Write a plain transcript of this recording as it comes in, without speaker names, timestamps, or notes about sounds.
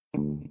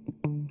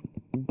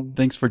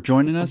Thanks for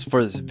joining us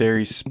for this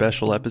very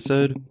special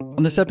episode.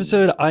 On this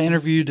episode, I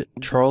interviewed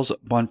Charles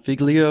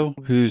Bonfiglio,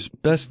 who's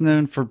best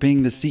known for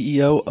being the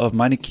CEO of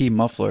Meineke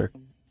Muffler.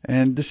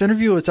 And this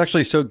interview was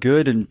actually so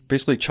good and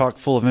basically chock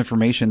full of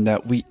information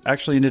that we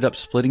actually ended up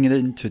splitting it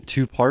into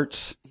two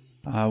parts.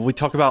 We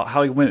talk about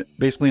how he went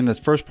basically in this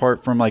first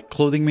part from like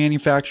clothing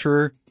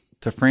manufacturer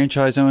to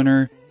franchise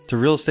owner to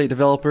real estate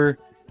developer,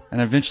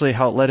 and eventually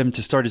how it led him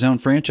to start his own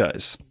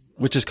franchise,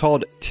 which is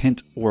called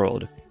Tint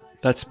World.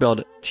 That's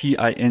spelled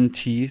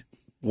T-I-N-T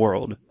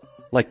World,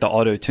 like the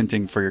auto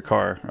tinting for your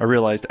car. I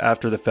realized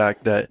after the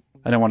fact that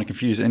I didn't want to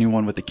confuse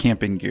anyone with the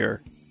camping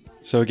gear.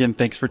 So again,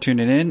 thanks for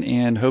tuning in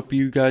and hope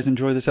you guys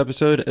enjoy this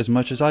episode as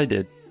much as I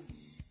did.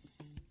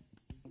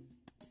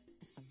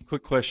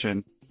 Quick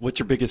question. What's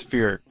your biggest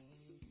fear?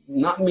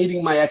 Not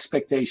meeting my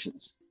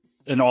expectations.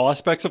 In all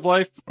aspects of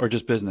life or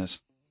just business?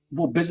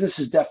 Well, business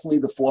is definitely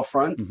the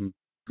forefront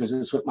because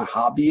it's what my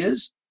hobby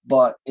is.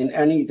 But in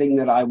anything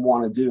that I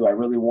want to do, I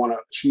really want to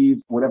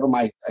achieve whatever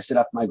I set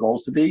up my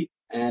goals to be.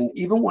 And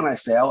even when I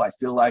fail, I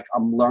feel like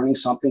I'm learning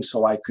something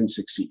so I can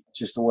succeed,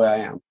 just the way I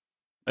am.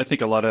 I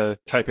think a lot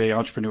of type A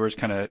entrepreneurs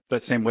kind of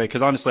that same way.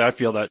 Because honestly, I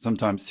feel that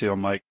sometimes too.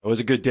 I'm like, it was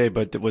a good day,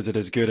 but was it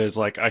as good as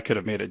like I could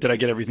have made it? Did I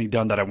get everything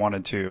done that I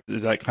wanted to?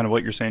 Is that kind of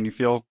what you're saying you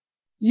feel?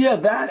 Yeah,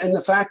 that and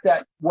the fact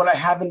that what I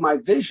have in my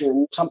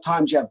vision,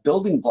 sometimes you have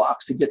building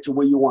blocks to get to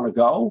where you want to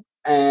go.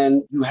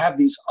 And you have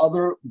these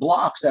other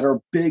blocks that are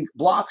big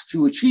blocks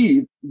to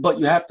achieve, but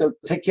you have to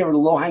take care of the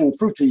low-hanging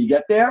fruit till you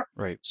get there.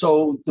 Right.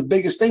 So the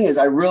biggest thing is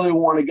I really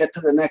want to get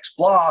to the next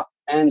block.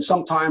 And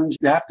sometimes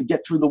you have to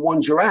get through the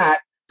ones you're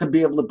at to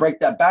be able to break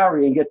that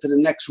barrier and get to the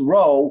next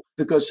row,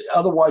 because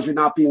otherwise you're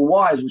not being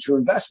wise with your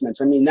investments.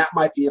 I mean, that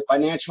might be a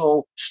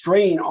financial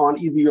strain on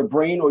either your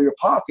brain or your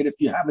pocket if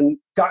you haven't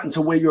gotten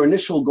to where your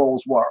initial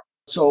goals were.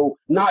 So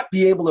not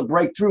be able to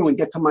break through and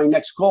get to my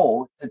next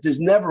goal,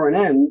 there's never an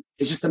end.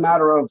 It's just a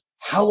matter of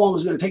how long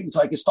is it going to take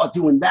until I can start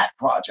doing that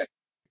project.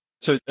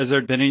 So has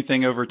there been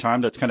anything over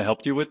time that's kind of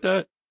helped you with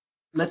that?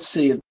 Let's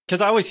see.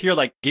 Because I always hear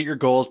like, get your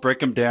goals, break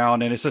them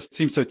down. And it just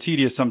seems so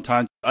tedious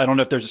sometimes. I don't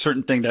know if there's a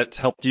certain thing that's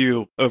helped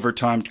you over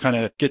time to kind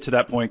of get to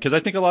that point. Because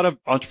I think a lot of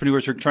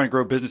entrepreneurs who are trying to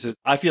grow businesses,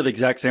 I feel the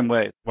exact same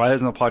way. Why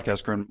hasn't the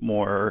podcast grown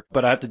more?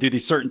 But I have to do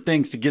these certain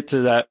things to get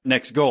to that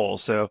next goal.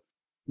 So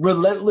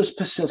relentless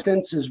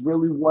persistence is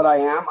really what I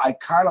am. I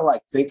kind of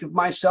like think of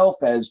myself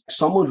as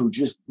someone who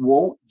just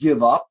won't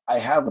give up. I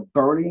have a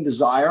burning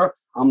desire.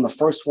 I'm the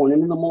first one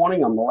in the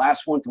morning. I'm the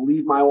last one to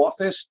leave my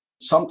office.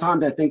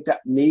 Sometimes I think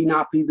that may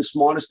not be the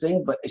smartest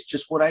thing, but it's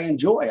just what I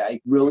enjoy. I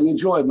really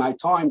enjoy my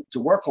time to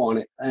work on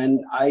it.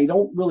 And I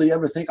don't really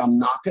ever think I'm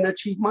not going to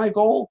achieve my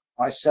goal.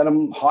 I set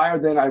them higher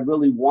than I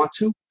really want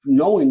to,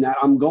 knowing that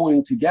I'm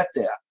going to get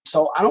there.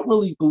 So I don't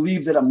really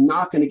believe that I'm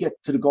not going to get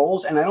to the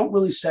goals, and I don't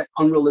really set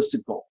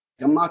unrealistic goals.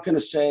 I'm not going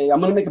to say I'm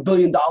going to make $1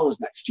 billion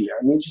next year.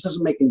 I mean, it just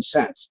doesn't make any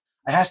sense.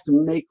 It has to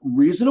make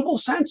reasonable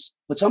sense,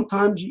 but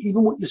sometimes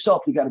even with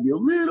yourself, you got to be a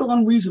little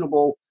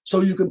unreasonable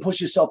so you can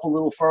push yourself a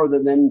little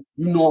further than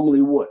you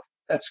normally would.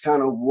 That's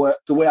kind of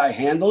the way I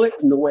handle it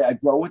and the way I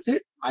grow with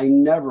it. I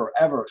never,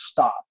 ever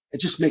stop. It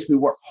just makes me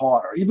work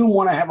harder. Even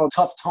when I have a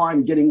tough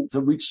time getting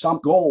to reach some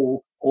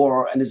goal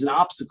and there's an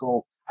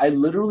obstacle, I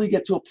literally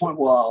get to a point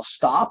where I'll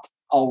stop,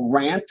 I'll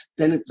rant,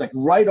 then it's like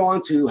right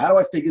on to how do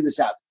I figure this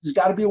out? There's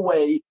got to be a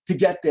way to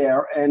get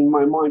there, and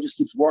my mind just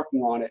keeps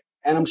working on it.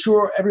 And I'm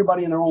sure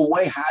everybody in their own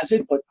way has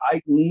it, but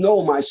I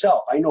know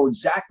myself. I know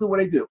exactly what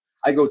I do.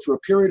 I go through a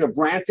period of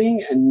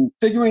ranting and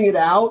figuring it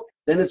out.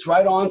 Then it's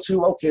right on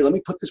to, okay, let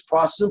me put this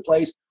process in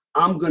place.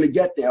 I'm going to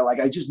get there. Like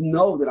I just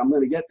know that I'm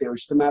going to get there.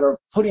 It's just a matter of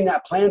putting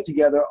that plan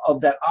together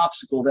of that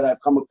obstacle that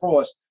I've come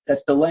across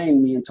that's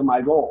delaying me into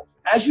my goal.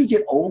 As you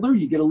get older,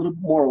 you get a little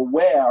bit more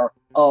aware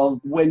of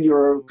when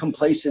you're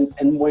complacent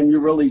and when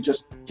you're really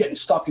just getting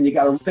stuck and you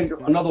got to think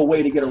another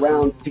way to get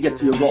around to get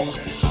to your goal.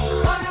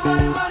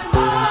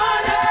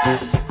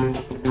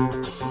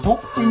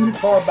 Don't bring your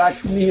car back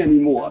to me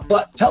anymore,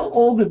 but tell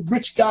all the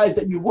rich guys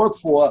that you work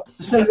for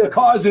to send their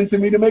cars into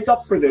me to make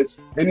up for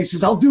this. And he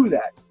says, I'll do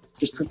that.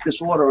 Just took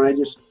this order and I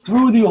just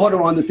threw the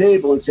order on the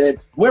table and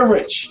said, we're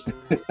rich,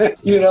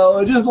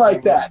 just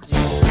like that.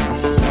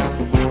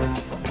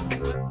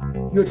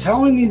 You're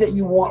telling me that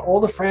you want all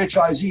the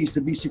franchisees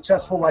to be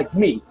successful like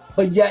me,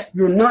 but yet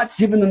you're not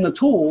giving them the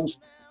tools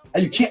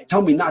and you can't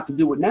tell me not to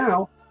do it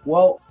now.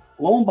 Well,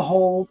 lo and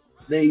behold,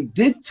 they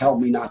did tell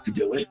me not to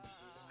do it.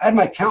 I had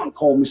my accountant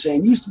call me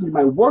saying, you used to be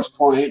my worst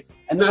client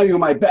and now you're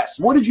my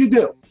best. What did you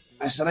do?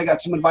 I said, I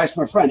got some advice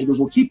from a friend. He goes,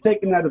 well, keep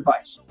taking that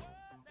advice.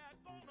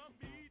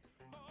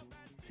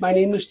 My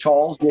name is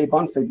Charles J.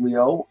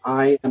 Bonfiglio.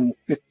 I am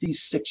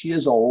 56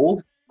 years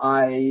old.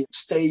 I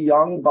stay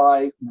young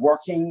by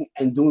working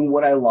and doing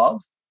what I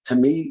love. To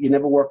me, you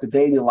never work a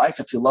day in your life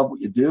if you love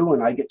what you do.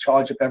 And I get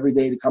charged up every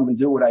day to come and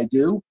do what I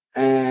do.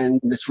 And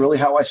that's really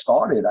how I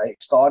started. I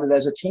started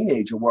as a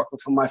teenager working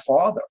for my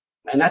father.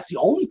 And that's the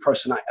only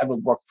person I ever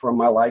worked for in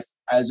my life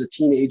as a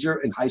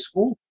teenager in high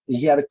school.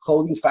 He had a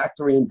clothing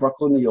factory in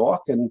Brooklyn, New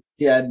York, and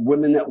he had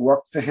women that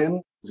worked for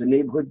him. It was a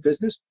neighborhood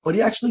business, but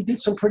he actually did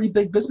some pretty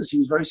big business. He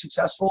was very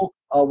successful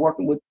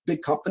working with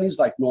big companies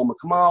like Norma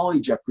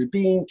Kamali, Jeffrey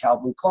Bean,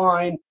 Calvin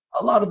Klein,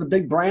 a lot of the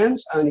big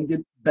brands, and he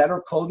did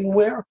better clothing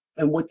wear.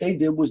 And what they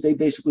did was they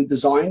basically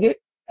designed it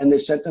and they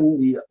sent them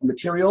the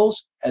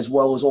materials as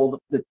well as all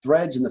the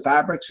threads and the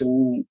fabrics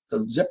and the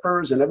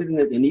zippers and everything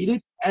that they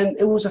needed. And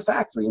it was a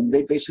factory, and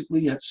they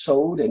basically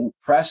sewed and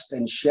pressed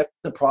and shipped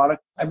the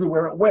product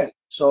everywhere it went.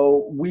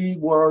 So we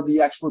were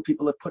the actual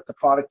people that put the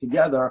product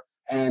together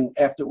and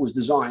after it was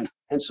designed.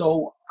 And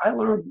so I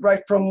learned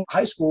right from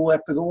high school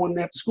after going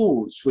after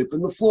school,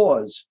 sweeping the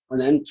floors,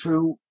 and then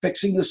through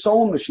fixing the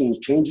sewing machines,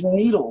 changing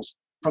needles.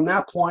 From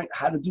that point,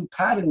 how to do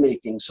pattern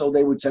making. So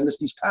they would send us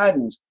these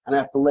patterns and I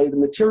have to lay the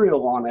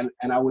material on it,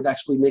 and I would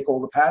actually make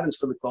all the patterns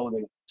for the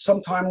clothing.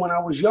 Sometime when I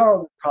was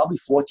young, probably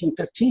 14,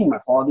 15, my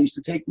father used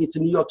to take me to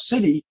New York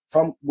City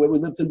from where we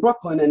lived in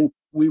Brooklyn, and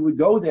we would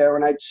go there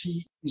and I'd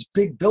see these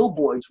big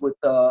billboards with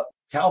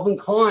Calvin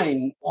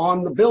Klein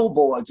on the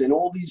billboards and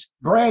all these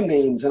brand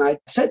names. And I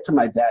said to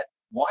my dad,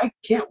 why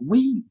can't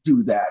we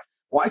do that?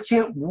 Why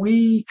can't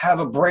we have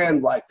a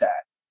brand like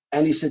that?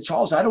 And he said,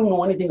 Charles, I don't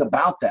know anything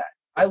about that.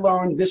 I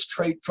learned this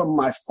trait from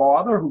my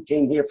father, who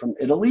came here from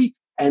Italy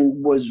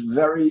and was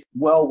very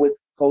well with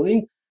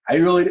clothing. I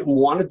really didn't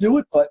want to do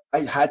it, but I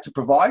had to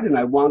provide, and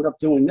I wound up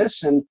doing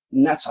this, and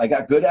I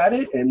got good at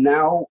it. And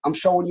now I'm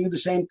showing you the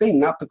same thing,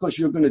 not because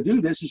you're going to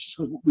do this, it's just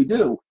what we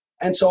do.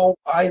 And so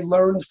I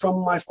learned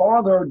from my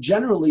father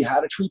generally how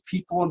to treat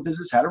people in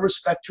business, how to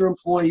respect your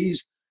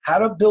employees, how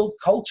to build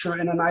culture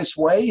in a nice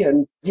way.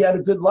 And he had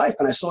a good life.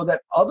 And I saw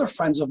that other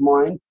friends of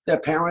mine, their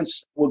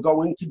parents were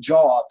going to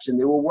jobs and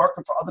they were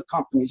working for other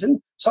companies, and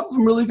some of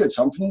them really good,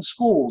 some from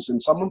schools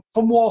and some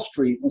from Wall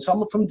Street and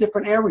some from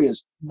different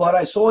areas. But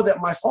I saw that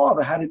my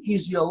father had an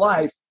easier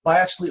life by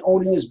actually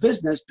owning his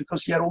business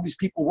because he had all these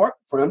people working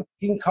for him.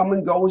 He can come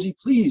and go as he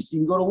pleased. He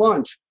can go to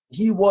lunch.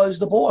 He was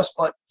the boss,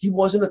 but he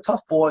wasn't a tough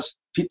boss.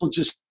 People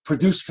just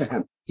produced for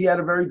him. He had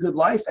a very good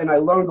life, and I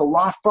learned a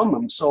lot from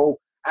him. So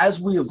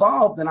as we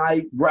evolved and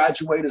I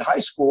graduated high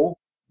school,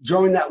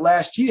 during that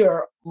last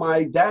year,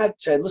 my dad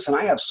said, listen,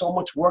 I have so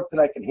much work that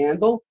I can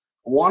handle.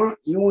 Why don't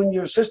you and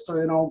your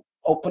sister,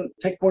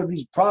 take one of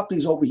these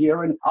properties over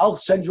here and I'll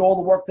send you all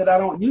the work that I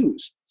don't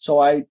use. So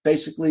I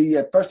basically,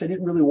 at first I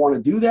didn't really want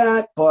to do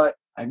that, but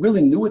I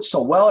really knew it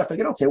so well. I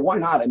figured, okay, why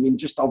not? I mean,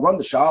 I'll run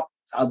the shop.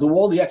 I'll do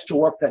all the extra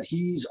work that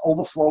he's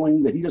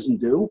overflowing that he doesn't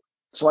do.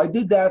 So I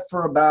did that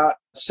for about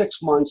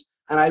 6 months.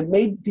 And I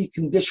made the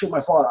condition with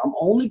my father, I'm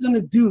only going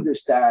to do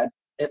this, Dad,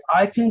 if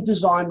I can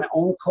design my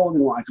own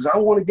clothing line, because I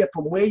want to get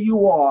from where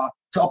you are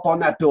to up on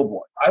that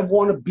billboard. I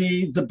want to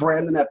be the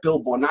brand in that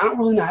billboard. And I don't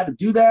really know how to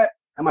do that.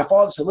 And my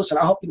father said, listen,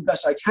 I'll help you the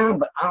best I can,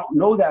 but I don't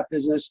know that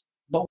business,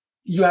 but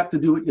you have to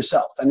do it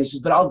yourself. And he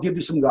says, but I'll give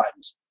you some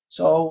guidance.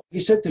 So he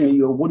said to me,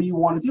 what do you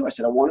want to do? I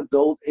said, I want to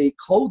build a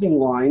clothing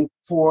line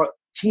for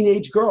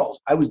teenage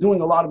girls. I was doing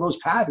a lot of those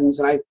patterns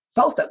and I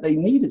felt that they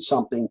needed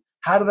something.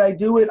 How did I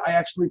do it? I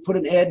actually put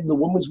an ad in the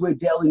Women's Wear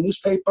Daily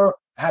newspaper.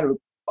 I had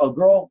a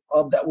girl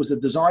that was a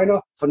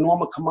designer for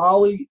Norma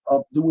Kamali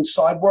doing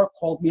side work,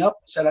 called me up,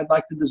 said, I'd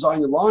like to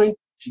design the line.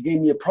 She gave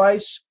me a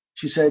price.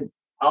 She said,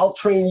 I'll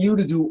train you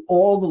to do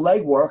all the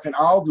legwork and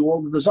I'll do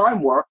all the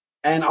design work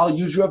and I'll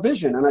use your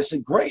vision. And I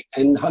said, great.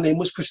 And her name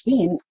was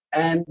Christine.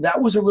 And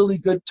that was a really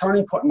good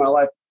turning point in my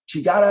life.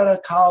 She got out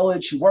of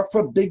college. She worked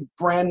for a big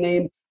brand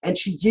name. And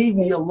she gave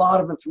me a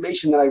lot of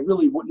information that I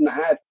really wouldn't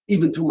have had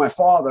even through my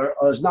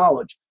father's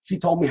knowledge. She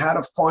told me how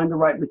to find the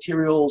right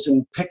materials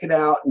and pick it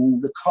out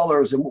and the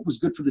colors and what was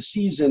good for the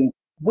season.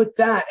 With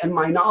that and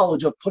my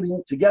knowledge of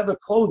putting together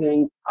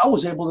clothing, I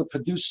was able to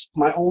produce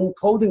my own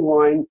clothing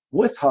line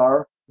with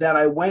her that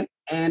I went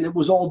and it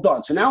was all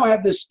done. So now I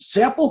have this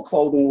sample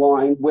clothing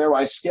line where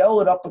I scale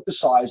it up with the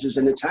sizes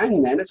and it's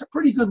hanging there. And it's a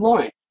pretty good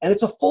line. And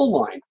it's a full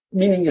line,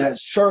 meaning it has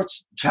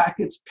shirts,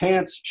 jackets,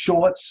 pants,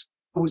 shorts.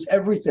 It was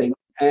everything.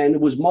 And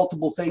it was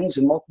multiple things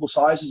in multiple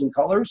sizes and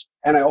colors.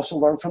 And I also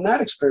learned from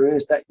that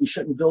experience that you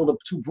shouldn't build up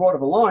too broad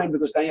of a line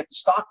because then you have to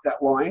stock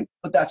that line.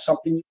 But that's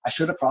something I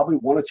should have probably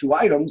 1 or 2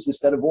 items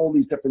instead of all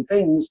these different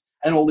things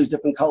and all these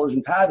different colors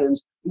and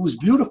patterns. It was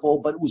beautiful,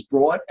 but it was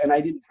broad. And I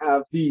didn't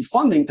have the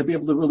funding to be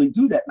able to really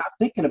do that, not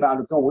thinking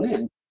about it going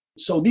in.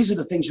 So these are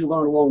the things you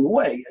learn along the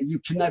way. You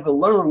can never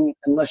learn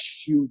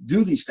unless you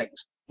do these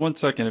things. 1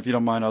 second, if you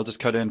don't mind, I'll just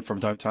cut in from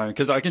time to time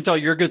because I can tell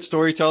you're a good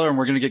storyteller and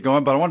we're going to get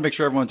going, but I want to make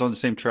sure everyone's on the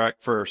same track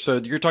first. So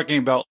you're talking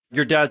about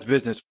your dad's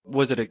business. What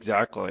was it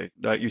exactly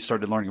that you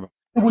started learning about?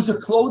 It was a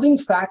clothing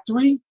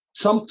factory.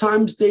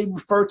 Sometimes they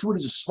refer to it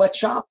as a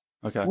sweatshop.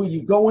 Okay. Where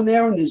you go in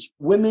there and there's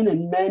women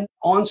and men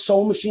on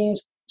sewing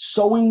machines,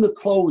 sewing the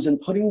clothes and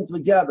putting them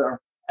together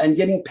and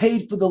getting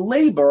paid for the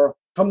labor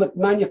from the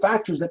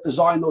manufacturers that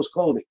design those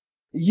clothing.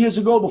 Years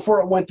ago,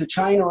 before it went to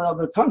China and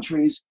other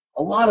countries,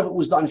 a lot of it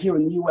was done here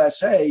in the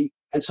USA.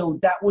 And so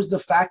that was the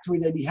factory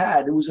that he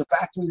had. It was a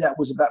factory that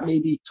was about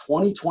maybe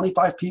 20,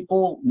 25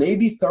 people,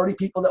 maybe 30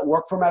 people that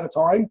worked for him at a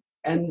time.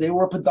 And they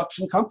were a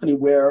production company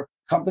where a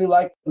company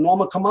like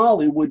Norma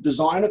Kamali would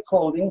design a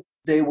clothing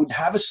They would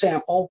have a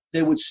sample.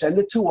 They would send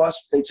it to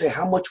us. They'd say,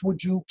 how much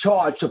would you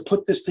charge to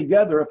put this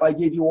together if I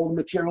gave you all the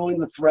material in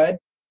the thread?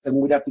 And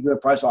we'd have to give a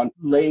price on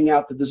laying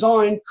out the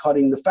design,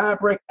 cutting the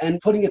fabric, and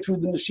putting it through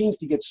the machines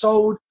to get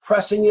sewed,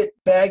 pressing it,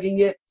 bagging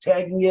it,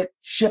 tagging it,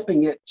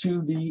 shipping it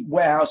to the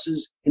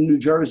warehouses in New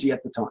Jersey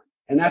at the time.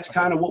 And that's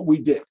kind of what we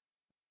did.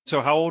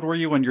 So how old were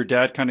you when your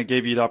dad kind of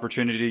gave you the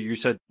opportunity, you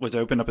said, was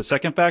open up a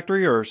second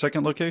factory or a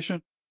second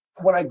location?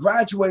 When I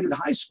graduated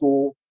high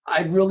school,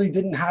 I really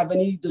didn't have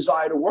any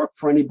desire to work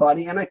for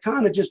anybody. And I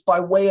kind of just by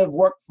way of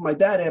work for my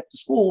dad after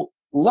school,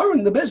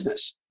 learned the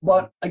business.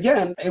 But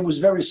again, it was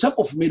very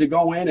simple for me to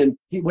go in, and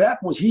what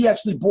happened was he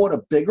actually bought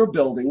a bigger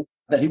building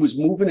that he was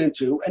moving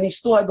into, and he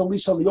still had the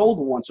lease on the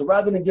older one. So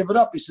rather than give it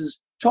up, he says,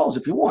 Charles,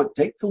 if you want,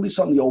 take the lease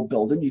on the old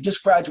building. You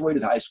just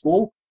graduated high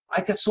school.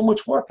 I got so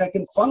much work I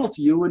can funnel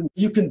to you, and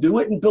you can do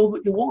it and build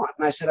what you want.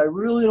 And I said, I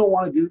really don't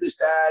want to do this,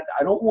 Dad.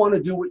 I don't want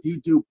to do what you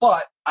do,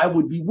 but I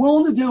would be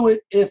willing to do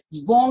it as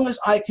long as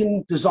I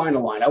can design a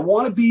line. I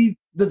want to be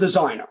the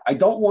designer. I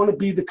don't want to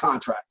be the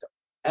contractor.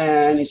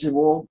 And he said,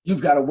 well,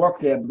 you've got to work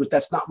there because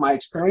that's not my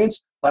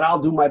experience, but I'll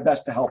do my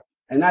best to help.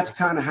 And that's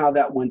kind of how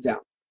that went down.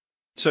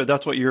 So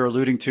that's what you're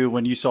alluding to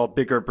when you saw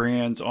bigger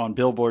brands on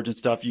billboards and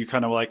stuff. You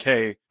kind of like,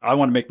 hey, I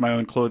want to make my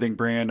own clothing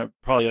brand,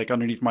 probably like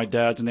underneath my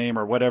dad's name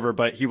or whatever.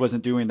 But he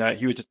wasn't doing that.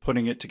 He was just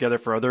putting it together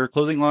for other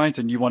clothing lines,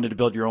 and you wanted to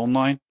build your own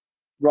line.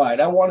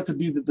 Right. I wanted to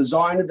be the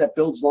designer that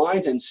builds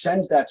lines and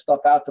sends that stuff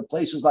out to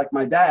places like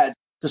my dad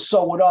to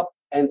sew it up.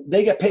 And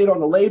they get paid on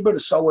the labor to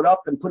sew it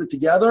up and put it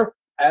together.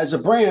 As a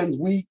brand,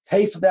 we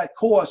pay for that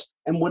cost,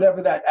 and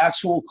whatever that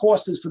actual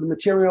cost is for the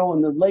material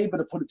and the labor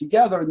to put it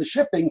together and the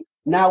shipping,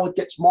 now it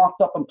gets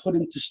marked up and put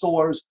into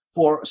stores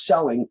for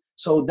selling.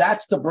 So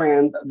that's the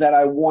brand that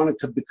I wanted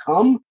to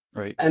become.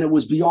 Right. And it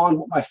was beyond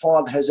what my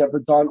father has ever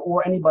done,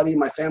 or anybody in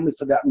my family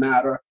for that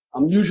matter.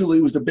 Usually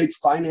it was the big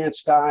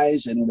finance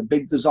guys and the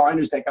big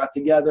designers that got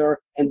together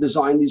and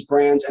designed these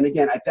brands. And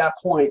again, at that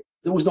point,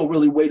 there was no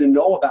really way to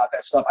know about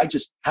that stuff. I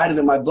just had it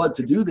in my blood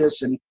to do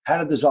this and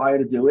had a desire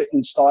to do it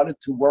and started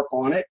to work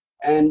on it.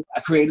 And I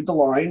created the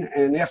line.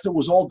 And after it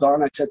was all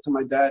done, I said to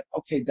my dad,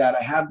 okay, Dad,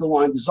 I have the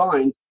line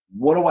designed.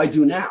 What do I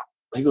do now?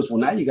 He goes, well,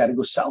 now you got to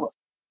go sell it.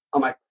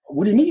 I'm like,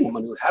 what do you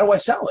mean? How do I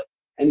sell it?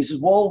 And he says,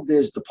 well,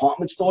 there's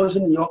department stores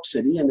in New York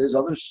City, and there's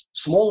other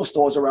smaller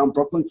stores around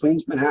Brooklyn,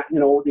 Queens, Manhattan,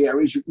 the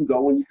areas you can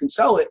go and you can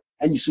sell it.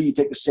 And so you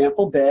take a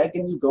sample bag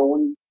and you go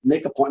and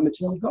make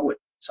appointments and you go with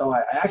it. So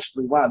I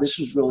actually, wow, this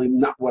was really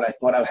not what I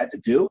thought I had to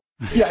do.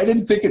 Yeah, I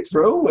didn't think it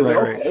through. I was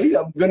okay,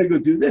 I'm going to go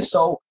do this.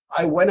 So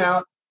I went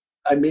out,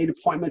 I made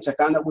appointments. I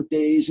found out what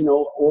days,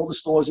 all the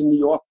stores in New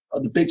York,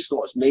 the big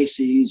stores,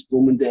 Macy's,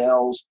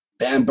 Bloomingdale's,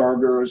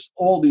 Bamberger's,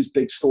 all these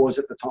big stores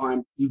at the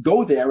time. You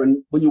go there,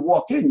 and when you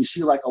walk in, you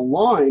see like a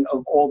line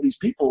of all these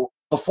people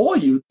before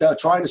you that are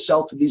trying to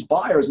sell to these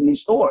buyers in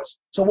these stores.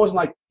 So it wasn't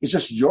like it's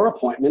just your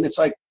appointment. It's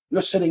like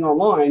you're sitting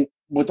online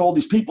with all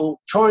these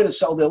people trying to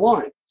sell their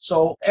line.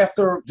 So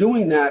after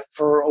doing that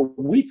for a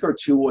week or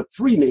 2 or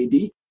 3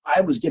 maybe,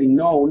 I was getting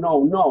no.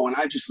 And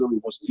I just really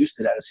wasn't used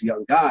to that as a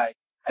young guy.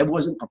 I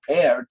wasn't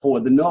prepared for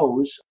the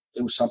no's.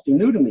 It was something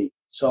new to me.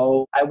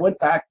 So I went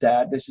back,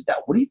 Dad, and I said, Dad,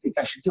 what do you think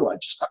I should do? I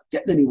just not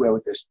getting anywhere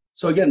with this.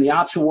 So again, the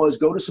option was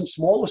go to some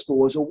smaller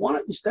stores, or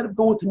instead of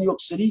going to New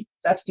York City,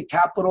 that's the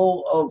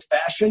capital of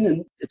fashion,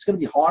 and it's going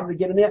to be harder to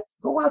get in there.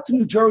 Go out to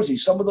New Jersey,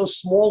 some of those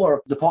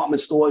smaller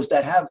department stores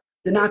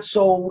they're not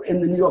so in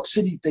the New York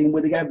City thing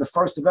where they have the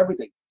first of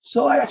everything.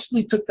 So I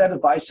actually took that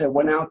advice. I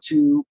went out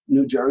to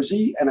New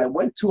Jersey, and I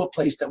went to a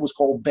place that was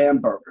called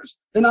Bamberger's.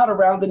 They're not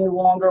around any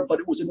longer, but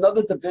it was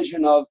another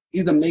division of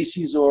either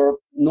Macy's or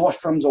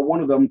Nordstrom's or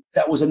one of them.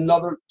 That was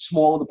another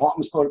smaller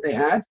department store that they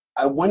had.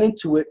 I went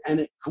into it,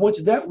 and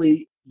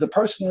coincidentally, the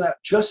person that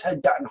just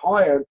had gotten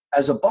hired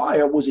as a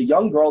buyer was a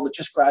young girl that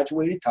just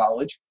graduated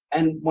college.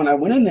 And when I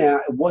went in there,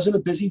 it wasn't a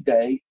busy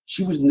day.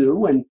 She was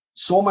new and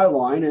saw my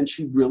line, and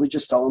she really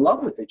just fell in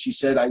love with it. She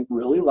said, I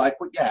really like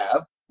what you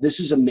have. This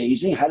is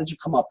amazing. How did you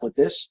come up with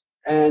this?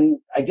 And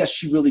I guess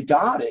she really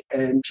got it.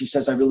 And she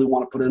says, I really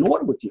want to put an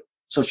order with you.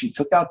 So she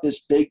took out this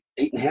big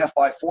 8.5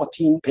 by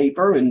 14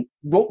 paper and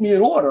wrote me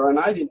an order. And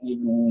I didn't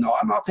even know.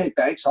 I'm okay,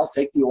 thanks. I'll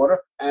take the order.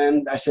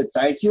 And I said,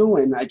 thank you.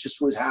 And I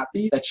just was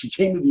happy that she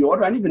came with the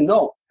order. I didn't even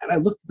know. And I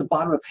looked at the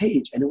bottom of the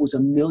page, and it was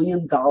 $1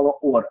 million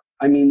order.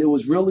 I mean, there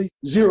was really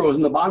zeros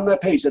in the bottom of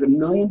that page that $1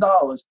 million.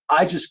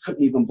 I just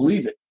couldn't even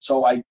believe it.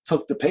 So I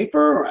took the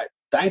paper, I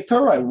thanked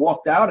her, I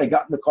walked out, I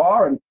got in the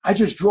car, and I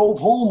just drove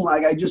home.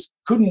 Like I just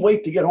couldn't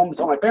wait to get home to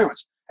tell my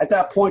parents. At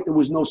that point, there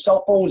was no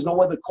cell phones, no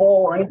other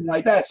call or anything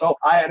like that. So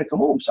I had to come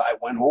home. So I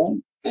went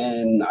home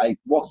and I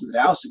walked into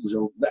the house. It was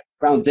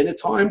around dinner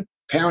time.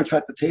 Parents were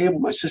at the table.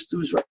 My sister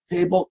was at the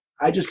table.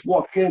 I just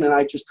walked in and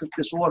I just took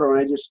this order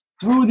and I just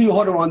threw the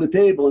order on the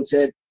table and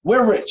said,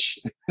 we're rich,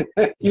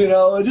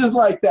 just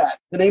like that.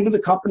 The name of the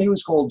company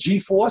was called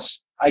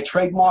G-Force. I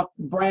trademarked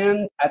the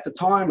brand at the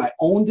time. I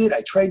owned it.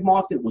 I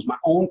trademarked it. It was my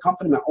own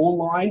company, my own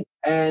line.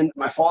 And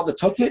my father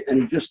took it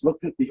and he just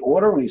looked at the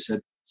order and he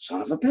said,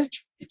 son of a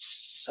bitch,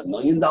 it's $1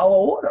 million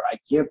order. I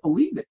can't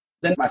believe it.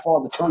 Then my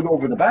father turned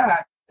over the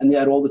back and they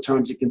had all the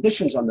terms and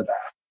conditions on the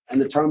back. And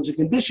the terms and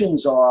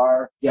conditions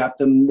are you have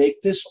to make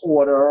this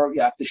order,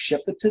 you have to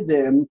ship it to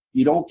them,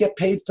 you don't get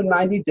paid for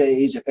 90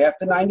 days. If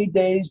after 90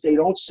 days they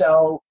don't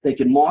sell, they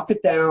can mark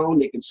it down,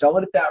 they can sell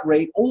it at that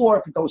rate, or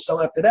if it don't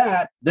sell after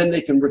that, then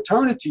they can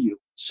return it to you.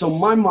 So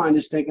my mind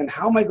is thinking,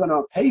 how am I going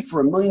to pay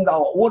for $1 million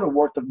order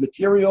worth of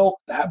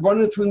material,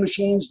 running through the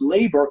machines,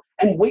 labor,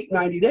 and wait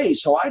 90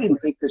 days? So I didn't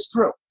think this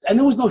through. And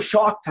there was no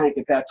Shark Tank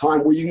at that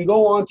time where you can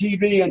go on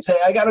TV and say,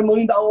 I got $1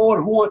 million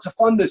order, who wants to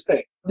fund this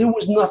thing? There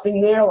was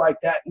nothing there like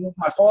that. And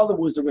my father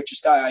was the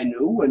richest guy I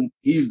knew, and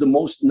he's the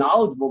most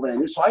knowledgeable that I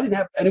knew. So I didn't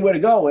have anywhere to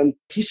go. And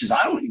he says,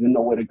 I don't even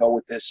know where to go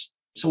with this.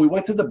 So we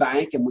went to the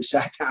bank and we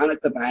sat down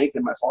at the bank,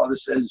 and my father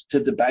says to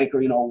the banker,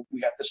 we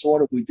got this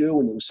order we do.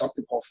 And there was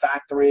something called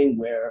factoring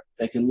where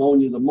they can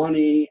loan you the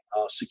money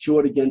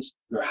secured against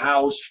your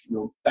house,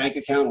 bank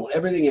account and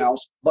everything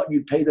else. But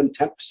you pay them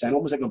 10%,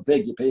 almost like a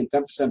VIG. You pay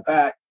them 10%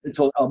 back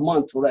until a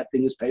month till that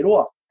thing is paid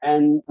off.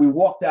 And we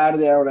walked out of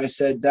there and I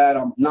said, Dad,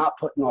 I'm not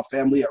putting our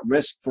family at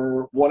risk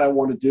for what I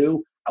want to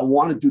do. I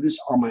want to do this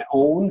on my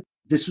own.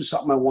 This was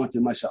something I wanted to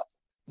do myself.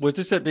 Was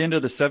this at the end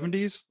of the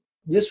 70s?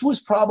 This was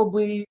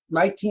probably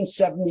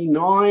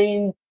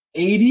 1979,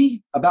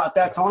 80, about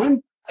that time.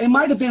 It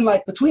might have been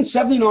like between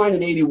 79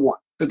 and 81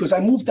 because I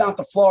moved down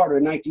to Florida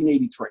in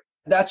 1983.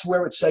 That's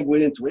where it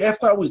segued into it.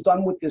 After I was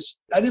done with this,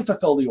 I didn't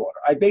fulfill the order.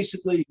 I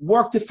basically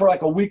worked it for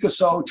like a week or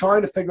so,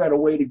 trying to figure out a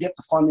way to get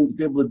the funding to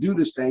be able to do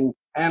this thing.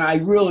 And I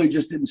really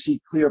just didn't see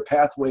a clear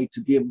pathway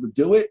to be able to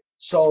do it.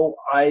 So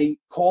I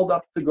called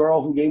up the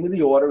girl who gave me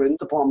the order in the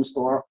department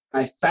store.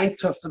 I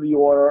thanked her for the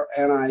order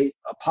and I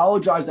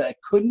apologized that I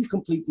couldn't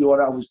complete the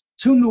order. I was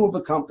too new of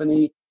a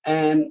company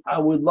and I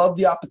would love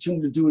the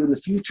opportunity to do it in the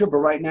future. But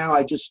right now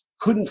I just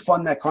couldn't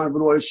fund that kind of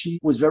an order. She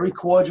was very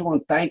cordial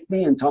and thanked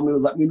me and told me to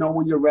let me know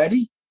when you're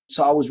ready.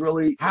 So I was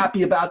really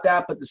happy about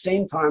that. But at the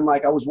same time,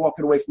 like I was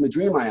walking away from the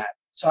dream I had.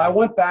 So I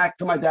went back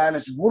to my dad and I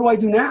said, what do I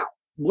do now?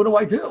 What do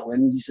I do?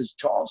 And he says,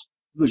 Charles,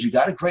 because you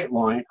got a great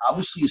line.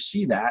 Obviously you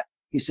see that.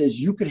 He says,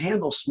 you can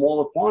handle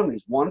smaller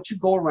quantities. Why don't you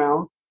go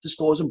around to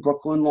stores in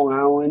Brooklyn, Long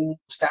Island,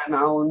 Staten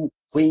Island,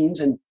 Queens,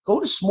 and go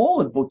to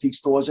smaller boutique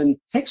stores and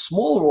take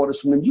smaller orders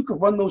from them. You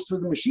could run those through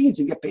the machines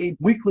and get paid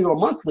weekly or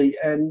monthly.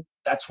 And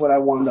that's what I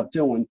wound up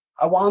doing.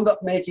 I wound up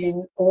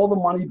making all the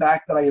money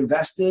back that I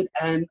invested.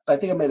 And I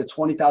think I made a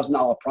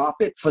 $20,000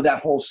 profit for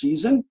that whole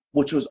season,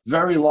 which was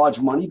very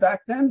large money back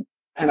then.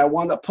 And I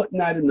wound up putting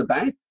that in the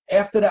bank.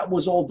 After that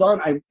was all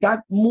done, I got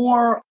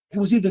more. It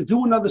was either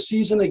do another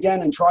season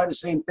again and try the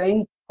same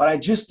thing, but I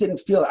just didn't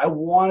feel it. I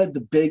wanted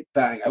the big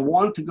bang. I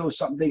wanted to go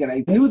something big. And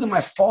I knew that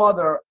my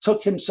father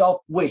took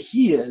himself where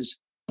he is,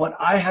 but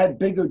I had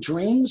bigger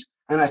dreams.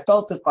 And I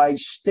felt if I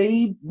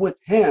stayed with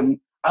him,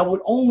 I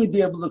would only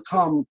be able to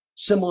come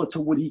similar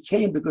to what he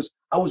came because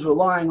I was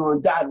relying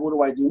on Dad, what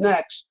do I do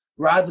next?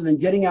 Rather than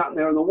getting out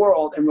there in the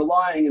world and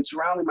relying and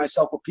surrounding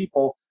myself with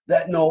people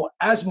that know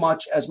as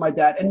much as my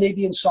dad and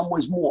maybe in some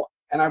ways more.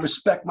 And I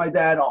respect my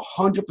dad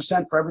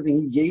 100% for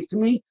everything he gave to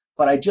me,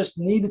 but I just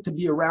needed to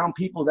be around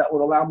people that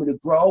would allow me to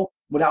grow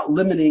without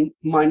limiting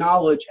my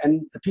knowledge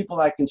and the people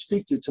I can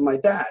speak to my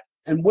dad.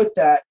 And with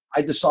that,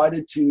 I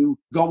decided to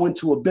go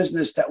into a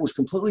business that was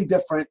completely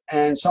different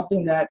and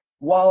something that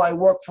while I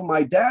worked for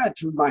my dad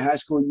through my high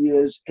school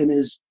years in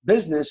his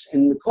business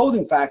in the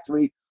clothing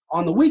factory,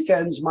 on the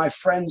weekends, my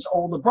friend's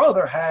older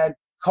brother had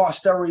car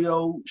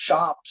stereo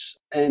shops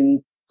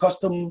and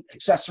custom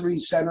accessory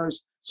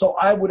centers. So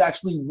I would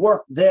actually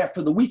work there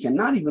for the weekend,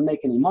 not even make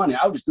any money.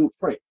 I would just do it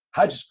free.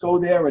 I just go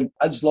there and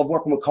I just love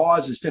working with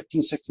cars as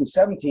 15, 16,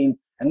 17.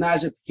 And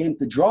as it came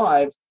to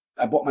drive,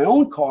 I bought my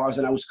own cars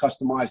and I was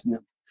customizing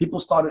them. People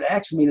started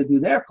asking me to do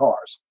their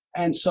cars.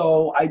 And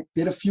so I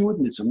did a few,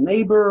 did some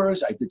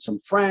neighbors, I did some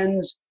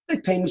friends. They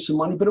paid me some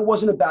money, but it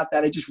wasn't about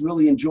that. I just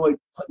really enjoyed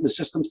putting the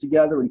systems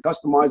together and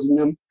customizing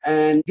them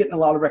and getting a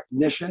lot of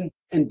recognition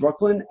in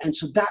Brooklyn. And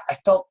so that I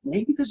felt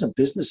maybe there's a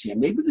business here.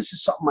 Maybe this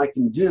is something I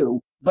can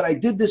do. But I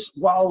did this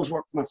while I was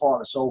working with my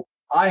father. So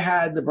I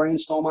had the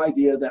brainstorm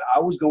idea that I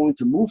was going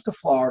to move to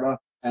Florida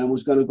and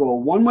was going to go a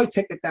one-way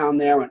ticket down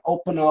there and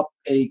open up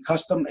a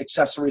custom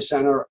accessory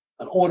center,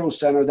 an auto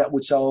center that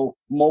would sell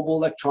mobile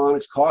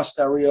electronics, car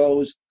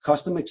stereos,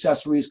 custom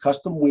accessories,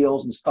 custom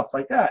wheels, and stuff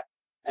like that.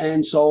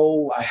 And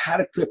so I had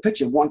a clear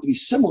picture. I wanted to be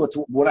similar to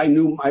what I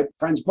knew my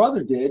friend's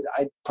brother did.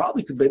 I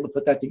probably could be able to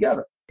put that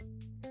together.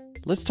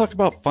 Let's talk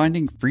about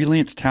finding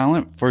freelance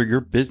talent for your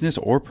business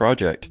or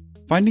project.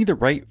 Finding the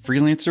right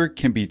freelancer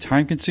can be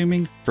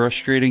time-consuming,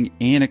 frustrating,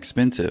 and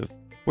expensive.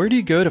 Where do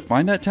you go to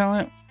find that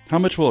talent? How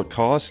much will it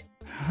cost?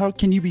 How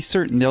can you be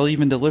certain they'll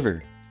even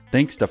deliver?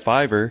 Thanks to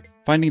Fiverr,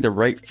 finding the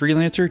right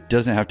freelancer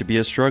doesn't have to be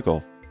a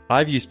struggle.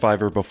 I've used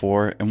Fiverr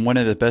before, and one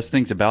of the best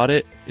things about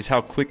it is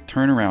how quick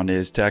turnaround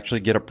is to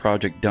actually get a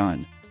project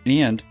done.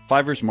 And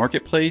Fiverr's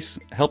marketplace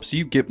helps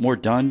you get more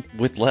done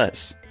with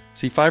less.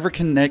 See, Fiverr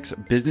connects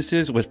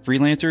businesses with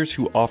freelancers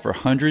who offer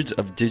hundreds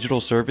of digital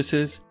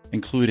services,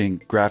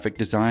 including graphic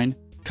design,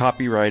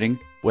 copywriting,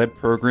 web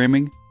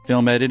programming,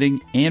 film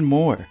editing, and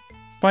more.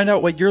 Find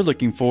out what you're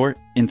looking for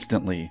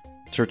instantly.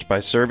 Search by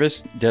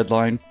service,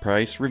 deadline,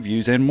 price,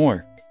 reviews, and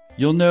more.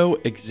 You'll know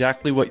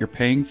exactly what you're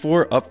paying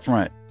for up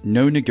front.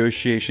 No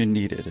negotiation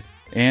needed.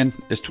 And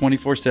it's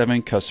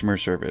 24/7 customer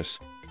service.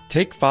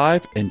 Take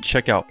 5 and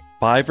check out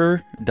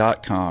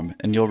Fiverr.com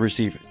and you'll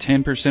receive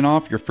 10%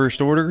 off your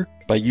first order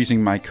by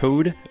using my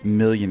code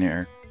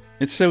MILLIONAIRE.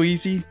 It's so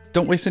easy.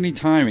 Don't waste any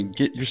time and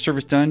get your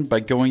service done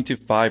by going to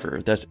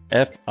Fiverr. That's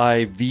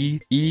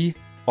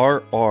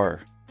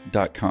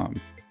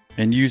Fiverr.com.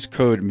 And use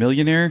code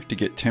MILLIONAIRE to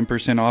get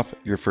 10% off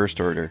your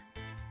first order.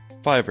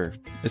 Fiverr.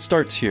 It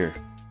starts here.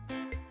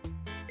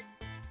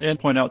 And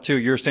point out too,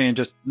 you're saying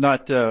just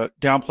not to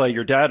downplay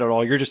your dad at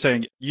all. You're just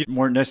saying you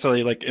weren't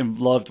necessarily like in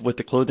love with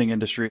the clothing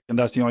industry. And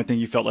that's the only thing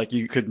you felt like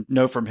you could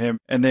know from him.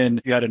 And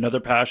then you had another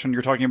passion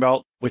you're talking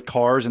about with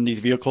cars and these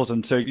vehicles.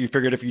 And so you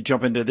figured if you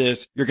jump into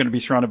this, you're going to be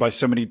surrounded by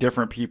so many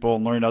different people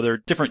and learn other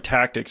different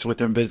tactics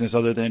within business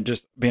other than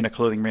just being a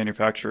clothing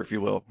manufacturer, if you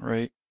will,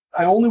 right?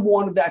 I only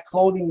wanted that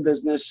clothing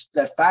business,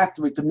 that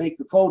factory to make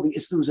the clothing.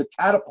 It was a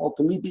catapult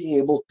to me being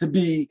able to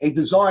be a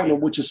designer,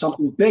 which is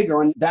something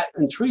bigger. And that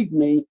intrigued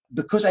me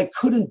because I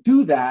couldn't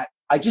do that.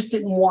 I just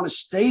didn't want to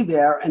stay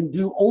there and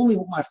do only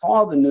what my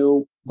father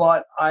knew,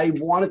 but I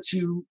wanted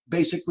to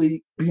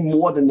basically be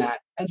more than that.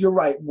 And you're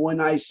right. When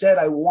I said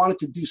I wanted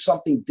to do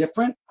something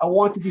different, I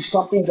wanted to do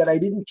something that I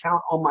didn't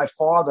count on my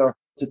father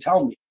to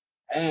tell me.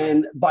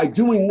 And by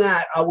doing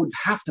that, I would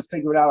have to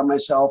figure it out on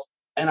myself.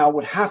 And I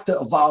would have to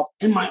evolve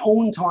in my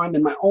own time,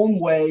 in my own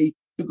way,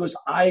 because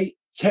I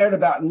cared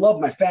about and loved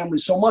my family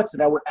so much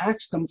that I would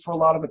ask them for a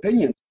lot of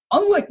opinion.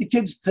 Unlike the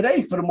kids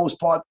today, for the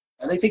most part,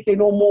 they think they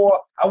know more.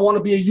 I want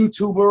to be a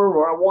YouTuber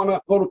or I want to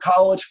go to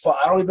college for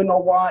I don't even know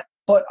what.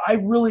 But I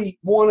really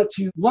wanted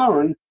to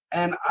learn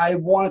and I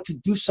wanted to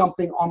do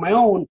something on my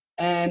own.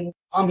 And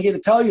I'm here to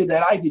tell you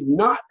that I did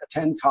not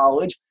attend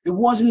college. It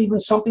wasn't even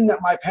something that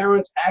my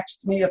parents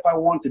asked me if I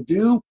wanted to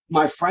do.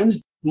 My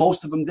friends,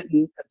 most of them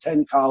didn't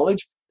attend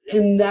college.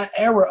 In that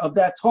era of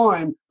that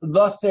time,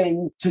 the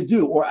thing to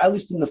do, or at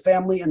least in the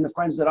family and the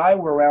friends that I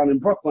were around in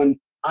Brooklyn,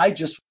 I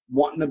just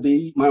wanted to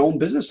be my own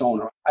business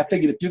owner. I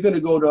figured if you're going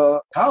to go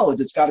to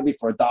college, it's got to be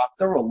for a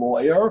doctor, a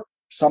lawyer,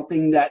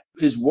 something that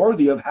is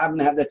worthy of having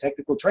to have that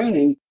technical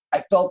training.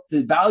 I felt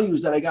the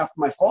values that I got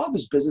from my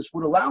father's business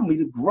would allow me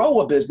to grow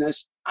a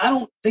business. I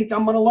don't think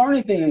I'm going to learn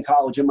anything in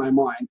college in my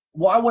mind.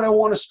 Why would I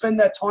want to spend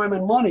that time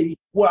and money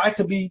where I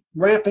could be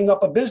ramping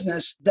up a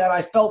business that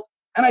I felt,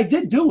 and I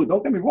did do it.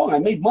 Don't get me wrong. I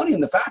made money in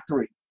the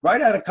factory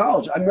right out of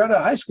college. I mean, right out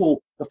of high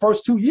school, the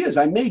first 2 years,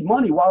 I made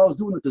money while I was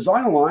doing the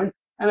designer line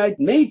and I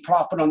made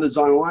profit on the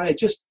designer line. I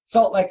just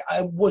felt like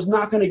I was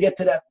not going to get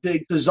to that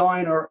big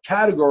designer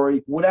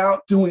category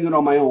without doing it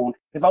on my own.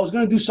 If I was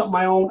going to do something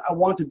on my own, I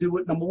wanted to do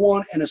it, number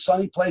one, in a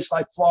sunny place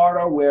like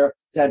Florida where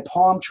they had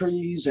palm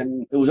trees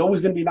and it was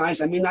always going to be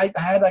nice. I mean, I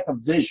had like a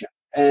vision.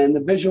 And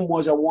the vision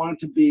was I wanted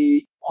to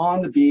be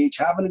on the beach,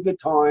 having a good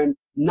time,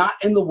 not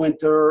in the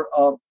winter,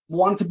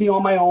 wanted to be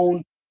on my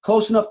own,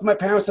 close enough to my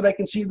parents that I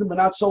can see them, but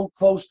not so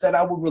close that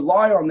I would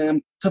rely on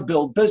them to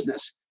build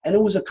business. And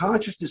it was a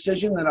conscious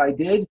decision that I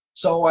did.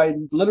 So I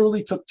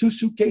literally took 2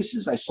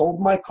 suitcases. I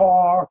sold my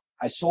car.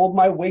 I sold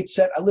my weight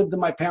set. I lived in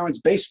my parents'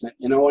 basement,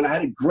 and I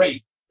had it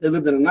great. They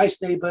lived in a nice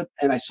neighborhood,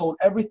 and I sold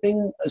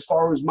everything as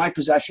far as my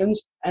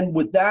possessions. And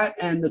with that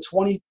and the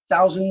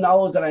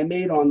 $20,000 that I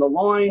made on the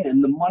line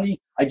and the money,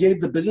 I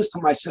gave the business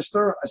to my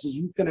sister. I said,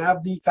 you can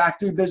have the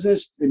factory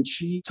business. And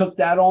she took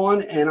that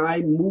on, and I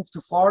moved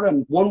to Florida,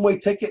 and one-way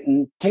ticket,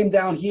 and came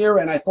down here,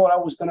 and I thought I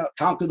was going to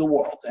conquer the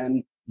world.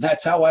 And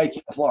that's how I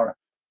came to Florida.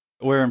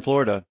 Where in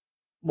Florida?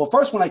 Well,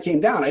 first, when I came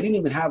down, I didn't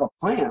even have a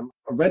plan,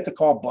 a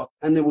rent-a-car book,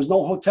 and there was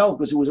no hotel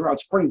because it was around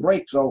spring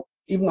break. So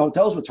even the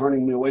hotels were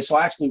turning me away. So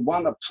I actually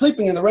wound up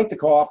sleeping in the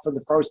rent-a-car for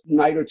the first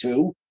night or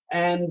two.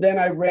 And then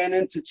I ran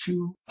into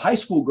 2 high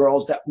school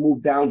girls that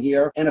moved down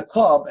here in a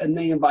club, and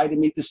they invited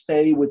me to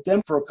stay with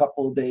them for a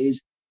couple of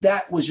days.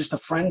 That was just a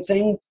friend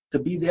thing, to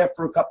be there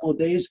for a couple of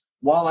days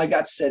while I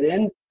got set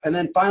in. And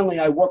then finally,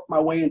 I worked my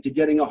way into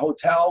getting a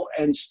hotel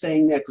and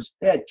staying there because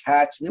they had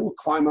cats. They were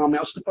climbing on me.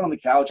 I was sleeping on the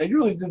couch. It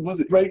was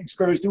a great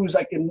experience. It was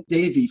like in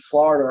Davie,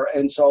 Florida.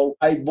 And so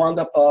I wound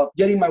up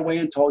getting my way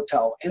into a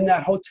hotel. In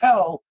that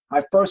hotel,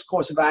 my first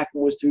course of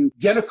action was to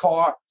get a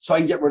car so I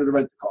can get rid of the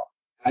rent-a-car.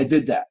 I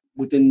did that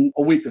within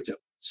a week or two.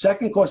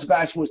 Second course of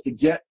action was to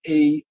get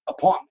an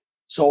apartment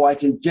so I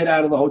can get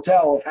out of the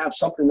hotel and have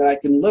something that I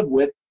can live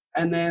with.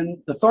 And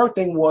then the third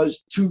thing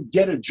was to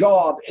get a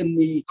job in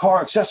the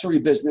car accessory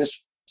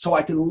business so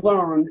I can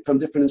learn from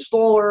different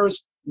installers,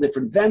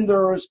 different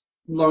vendors,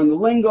 learn the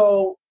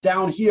lingo.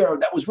 Down here,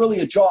 that was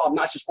really a job,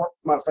 not just working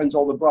for my friend's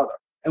older brother.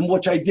 And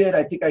which I did.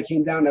 I think I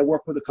came down and I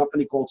worked with a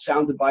company called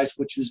Sound Advice,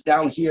 which is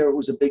down here. It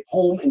was a big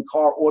home and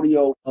car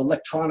audio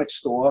electronics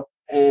store.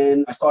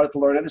 And I started to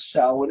learn how to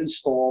sell and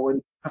install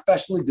and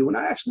professionally do. And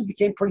I actually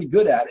became pretty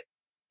good at it.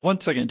 1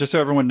 second, just so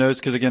everyone knows,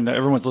 because again,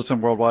 everyone's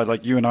listening worldwide,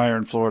 like you and I are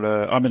in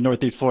Florida. I'm in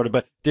Northeast Florida,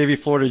 but Davie,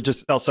 Florida,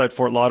 just outside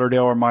Fort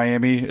Lauderdale or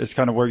Miami is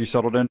kind of where you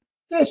settled in?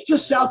 Yeah, it's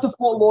just south of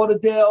Fort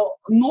Lauderdale,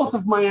 north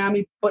of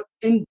Miami, but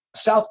in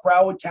South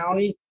Broward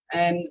County.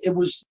 And it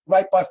was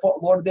right by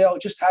Fort Lauderdale.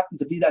 It just happened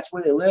to be that's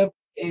where they live.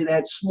 They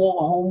had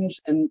smaller homes,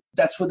 and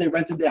that's where they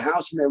rented their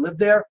house, and they lived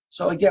there.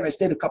 So again, I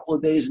stayed a couple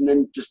of days and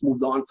then just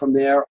moved on from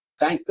there,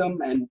 thanked them,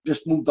 and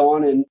just moved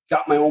on and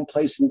got my own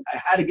place. And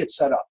I had to get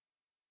set up.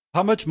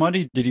 How much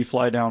money did you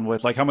fly down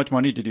with? Like, how much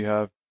money did you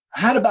have? I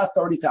had about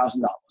 $30,000.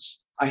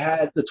 I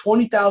had the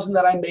 $20,000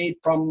 that I made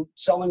from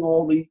selling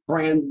all the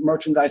brand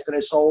merchandise that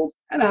I sold,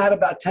 and I had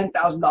about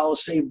 $10,000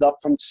 saved up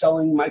from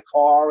selling my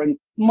car and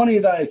money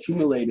that I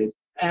accumulated.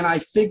 And I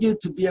figured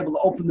to be able to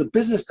open the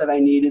business that I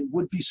needed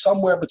would be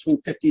somewhere between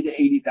 $50,000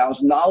 to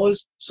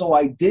 $80,000. So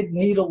I did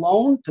need a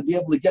loan to be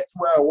able to get to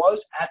where I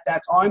was at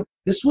that time.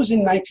 This was in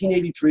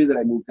 1983 that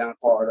I moved down to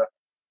Florida.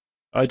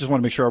 I just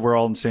want to make sure we're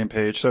all on the same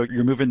page. So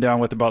you're moving down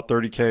with about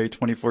 30K,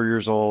 24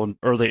 years old,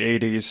 early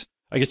 80s.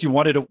 I guess you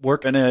wanted to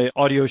work in an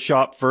audio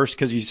shop first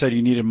because you said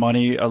you needed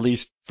money at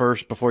least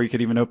first before you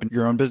could even open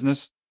your own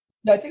business?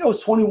 Yeah, I think I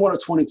was 21 or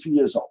 22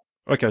 years old.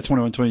 Okay,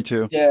 21,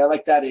 22. Yeah,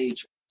 like that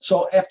age.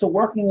 So after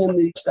working in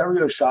the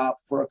stereo shop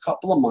for a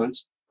couple of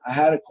months, I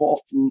had a call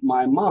from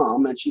my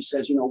mom, and she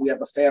says, we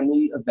have a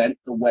family event,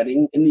 the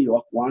wedding in New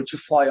York. Why don't you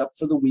fly up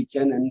for the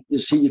weekend and you'll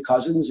see your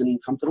cousins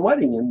and come to the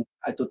wedding? And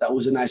I thought that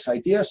was a nice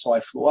idea. So I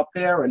flew up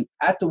there, and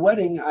at the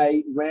wedding,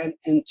 I ran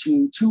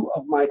into two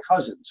of my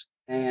cousins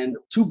and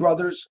two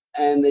brothers,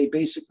 and they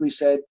basically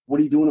said, what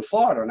are you doing in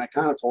Florida? And I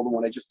kind of told them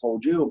what I just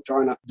told you. I'm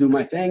trying to do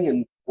my thing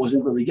and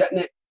wasn't really getting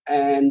it.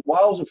 And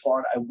while I was in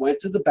Florida, I went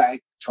to the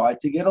bank, tried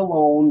to get a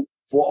loan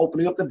for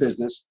opening up the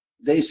business.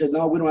 They said,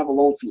 no, we don't have a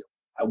loan for you.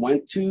 I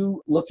went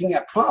to looking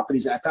at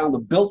properties, and I found the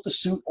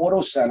Built-to-Suit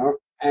Auto Center,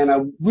 and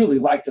I really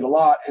liked it a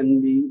lot.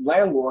 And the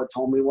landlord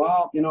told me,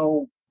 well,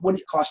 what do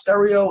you cost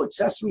stereo,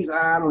 accessories?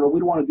 I don't know. We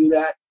don't want to do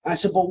that. And I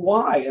said, but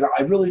why? And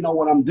I really know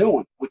what I'm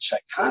doing, which I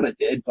kind of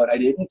did, but I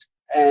didn't.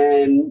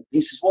 And he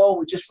says, well,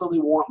 we just really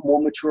want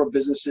more mature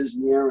businesses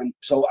in there. And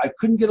so I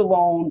couldn't get a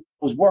loan,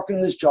 was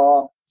working this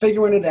job,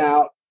 figuring it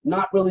out,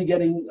 not really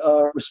getting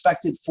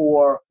respected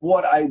for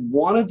what I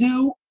want to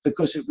do,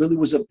 because it really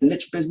was a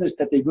niche business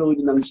that they really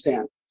didn't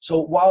understand.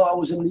 So while I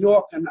was in New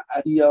York and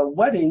at the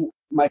wedding,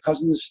 my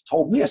cousins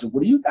told me, I said,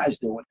 what are you guys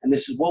doing? And they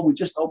said, well, we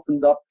just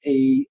opened up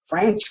a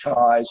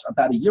franchise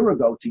about a year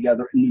ago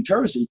together in New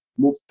Jersey,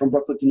 moved from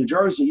Brooklyn to New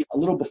Jersey a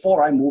little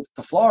before I moved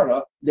to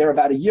Florida. They're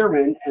about a year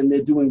in, and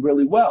they're doing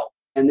really well.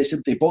 And they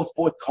said they both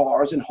bought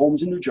cars and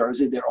homes in New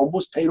Jersey. They're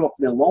almost paid off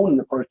their loan in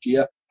the first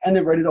year, and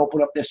they're ready to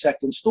open up their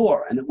second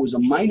store. And it was a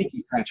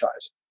Meineke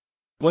franchise.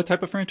 What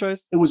type of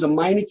franchise? It was a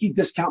Meineke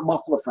discount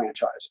muffler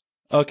franchise.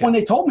 Okay. When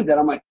they told me that,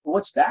 I'm like,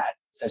 what's that?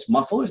 That's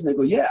mufflers? And they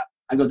go, yeah.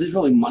 I go, there's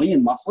really money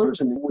in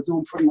mufflers. I mean, we're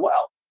doing pretty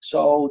well.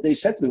 So they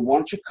said to me, why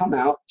don't you come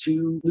out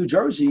to New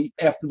Jersey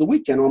after the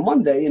weekend on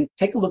Monday and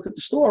take a look at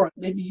the store?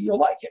 Maybe you'll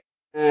like it.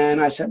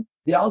 And I said,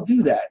 yeah, I'll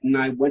do that. And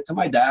I went to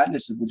my dad and I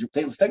said,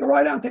 let's take a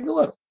ride out and take a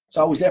look.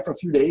 So I was there for a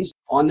few days.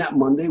 On that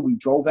Monday, we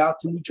drove out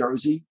to New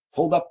Jersey,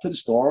 pulled up to the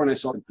store, and I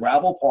saw a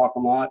gravel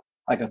parking lot,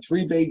 like a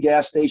 3-bay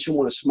gas station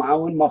with a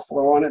smiling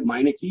muffler on it,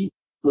 Meineke.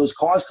 Those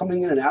cars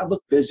coming in and out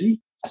looked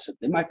busy. I said,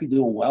 they might be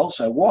doing well.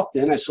 So I walked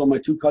in. I saw my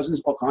two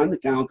cousins behind the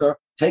counter,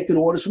 taking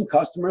orders from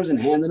customers and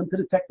handing them to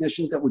the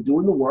technicians that were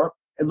doing the work.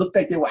 It looked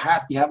like they were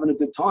happy, having a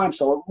good time.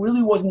 So it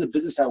really wasn't the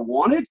business I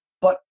wanted,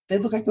 but they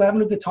looked like they were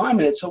having a good time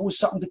in it. So it was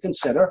something to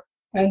consider.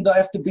 And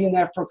after being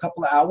there for a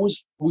couple of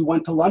hours, we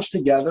went to lunch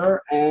together,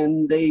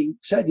 and they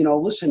said,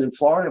 listen, in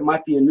Florida, it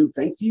might be a new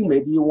thing for you.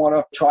 Maybe you want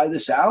to try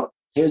this out.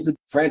 Here's the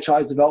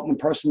franchise development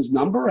person's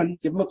number, and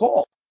give them a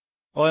call.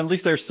 Well, at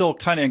least they're still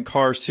kind of in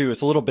cars too.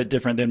 It's a little bit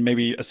different than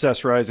maybe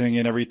accessorizing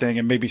and everything,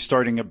 and maybe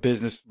starting a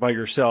business by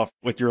yourself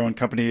with your own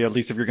company, at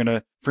least if you're going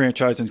to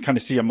franchise and kind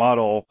of see a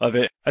model of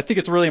it. I think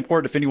it's really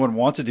important if anyone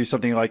wants to do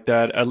something like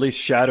that, at least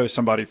shadow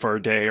somebody for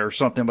a day or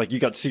something. Like you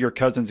got to see your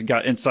cousins and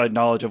got inside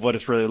knowledge of what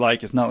it's really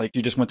like. It's not like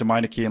you just went to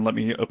Meineke and let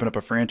me open up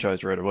a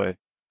franchise right away.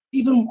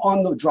 Even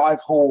on the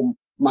drive home,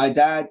 my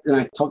dad, and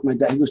I talked to my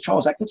dad, he goes,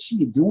 Charles, I could see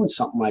you doing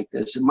something like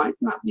this. It might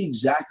not be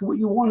exactly what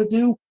you want to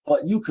do,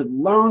 but you could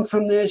learn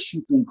from this.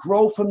 You can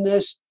grow from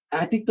this.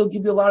 And I think they'll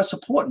give you a lot of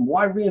support. And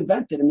why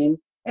reinvent it? I mean,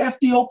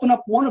 after you open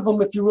up one of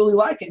them, if you really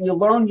like it and you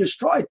learn your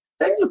stride,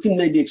 then you can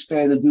maybe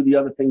expand and do the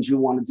other things you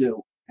want to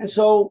do. And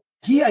so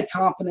he had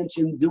confidence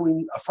in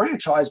doing a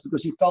franchise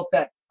because he felt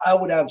that I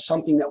would have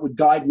something that would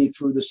guide me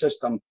through the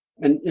system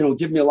and,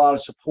 give me a lot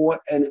of support.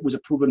 And it was a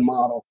proven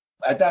model.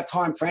 At that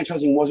time,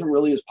 franchising wasn't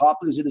really as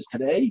popular as it is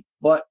today,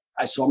 but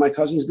I saw my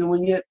cousins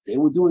doing it. They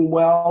were doing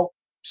well.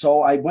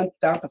 So I went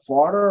down to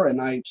Florida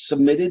and I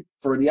submitted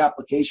for the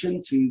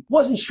application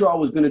wasn't sure I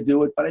was going to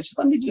do it, but I said,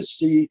 let me just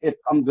see if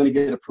I'm going to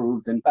get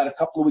approved. And about a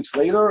couple of weeks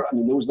later,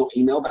 there was no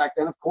email back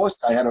then, of course.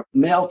 I had a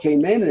mail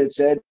came in and it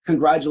said,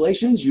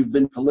 congratulations, you've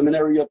been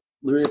preliminarily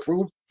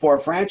approved for a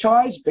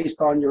franchise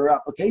based on your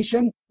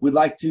application. We'd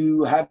like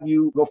to have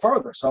you go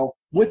further. So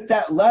with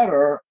that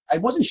letter, I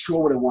wasn't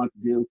sure what I wanted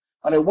to do.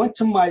 But I went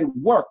to my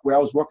work where I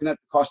was working at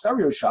the car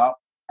stereo shop,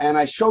 and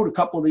I showed a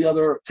couple of the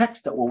other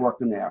techs that were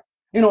working there.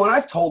 And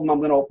I've told them I'm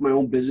going to open my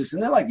own business,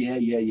 and they're like,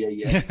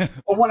 yeah.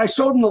 But when I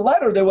showed them the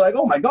letter, they were like,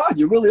 oh my God,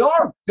 you really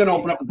are going to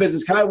open up a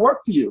business. Can I work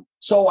for you?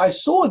 So I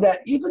saw that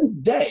even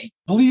they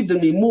believed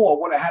in me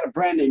more when I had a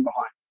brand name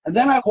behind. And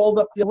then I called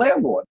up the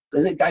landlord.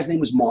 The guy's name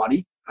was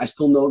Marty. I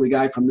still know the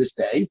guy from this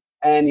day.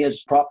 And he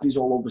has properties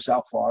all over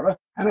South Florida.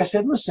 And I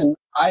said, listen,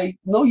 I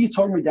know you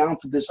turned me down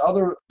for this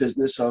other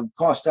business of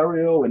car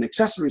stereo and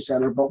accessory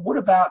center, but what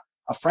about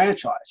a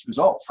franchise? He goes,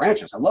 oh,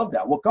 franchise. I love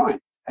that. What kind?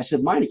 I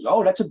said, Mine.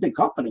 Oh, that's a big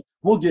company.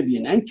 We'll give you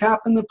an end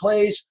cap in the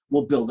place.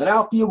 We'll build it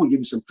out for you. We'll give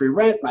you some free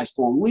rent, nice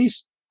long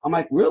lease. I'm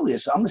like, really? I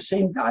said, I'm the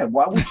same guy.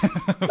 Why would you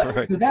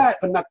Right. do that,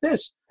 but not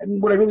this?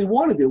 And what I really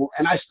want to do,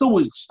 and I still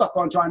was stuck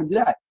on trying to do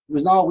that. It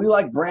was, no, we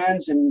like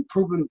brands and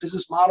proven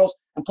business models.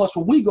 And plus,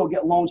 when we go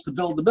get loans to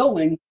build the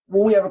building,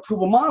 when we have a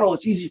proven model,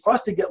 it's easy for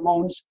us to get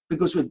loans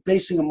because we're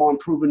basing them on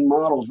proven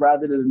models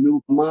rather than a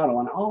new model.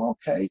 And, oh,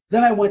 okay.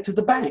 Then I went to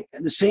the bank.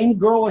 And the same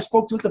girl I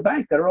spoke to at the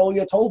bank that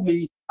earlier told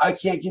me, I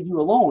can't give you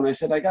a loan. I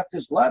said, I got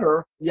this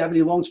letter. Do you have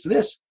any loans for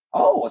this?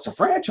 Oh, it's a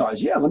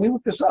franchise. Yeah, let me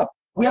look this up.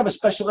 We have a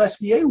special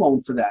SBA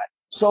loan for that.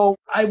 So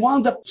I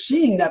wound up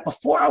seeing that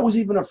before I was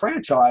even a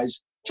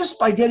franchise, just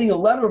by getting a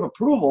letter of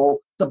approval,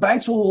 the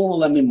banks will willing to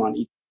lend me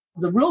money.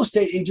 The real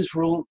estate agents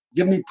will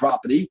give me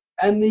property.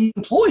 And the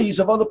employees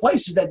of other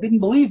places that didn't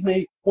believe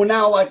me were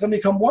now like, let me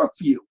come work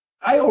for you.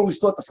 I always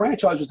thought the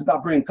franchise was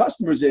about bringing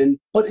customers in,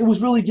 but it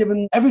was really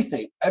given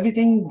everything.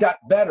 Everything got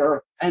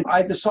better. And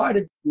I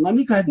decided, let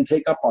me go ahead and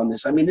take up on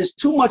this. I mean, there's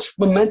too much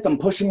momentum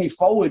pushing me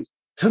forward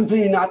to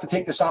me not to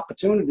take this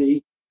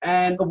opportunity.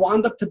 And it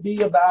wound up to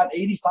be about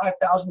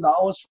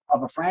 $85,000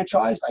 of a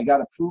franchise. I got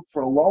approved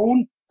for a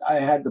loan. I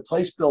had the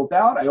place built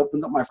out. I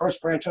opened up my first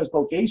franchise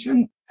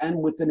location.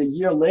 And within a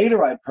year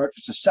later, I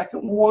purchased a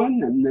second one.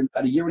 And then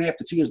about a year and a half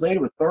to 2 years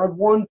later, a third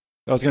one.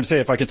 I was going to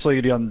say, if I could slow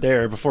you down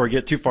there before we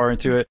get too far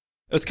into it,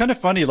 it's kind of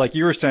funny. Like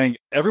you were saying,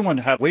 everyone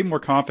had way more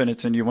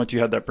confidence in you once you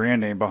had that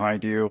brand name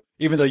behind you,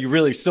 even though you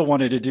really still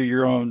wanted to do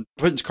your own,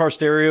 putting car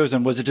stereos.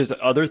 And was it just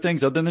other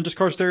things other than just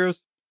car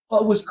stereos?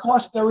 Well, it was car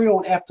stereo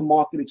and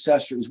aftermarket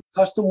accessories,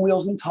 custom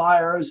wheels and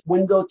tires,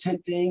 window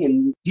tinting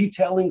and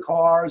detailing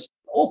cars,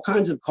 all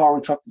kinds of car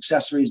and truck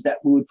accessories that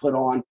we would put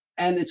on.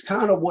 And it's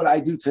kind of what I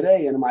do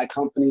today in my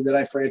company that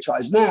I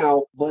franchise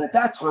now. But at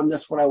that time,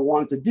 that's what I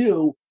wanted to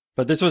do.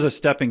 But this was a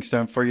stepping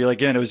stone for you.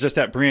 Again, it was just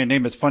that brand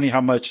name. It's funny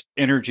how much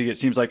energy it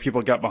seems like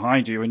people got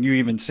behind you. And you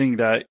even seeing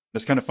that,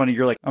 it's kind of funny.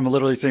 You're like, I'm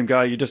literally the same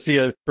guy. You just see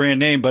a brand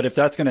name. But if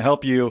that's going to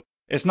help you,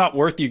 it's not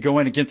worth you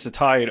going against the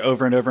tide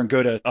over and over and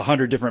go to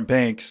 100 different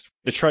banks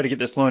to try to get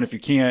this loan if you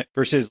can't,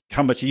 versus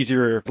how much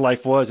easier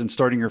life was in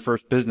starting your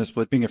first business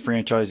with being a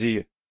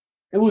franchisee.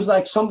 It was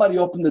like somebody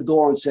opened the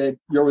door and said,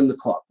 you're in the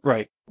club.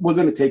 Right. We're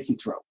going to take you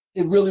through.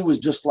 It really was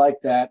just like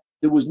that.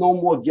 There was no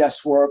more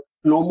guesswork,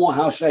 no more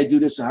how should I do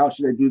this or how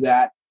should I do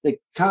that. They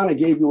kind of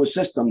gave you a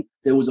system.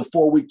 There was a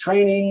 4-week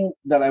training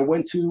that I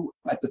went to.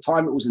 At the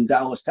time, it was in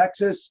Dallas,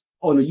 Texas,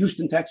 or in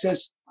Houston,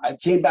 Texas. I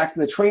came back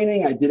from the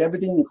training. I did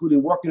everything,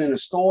 including working in a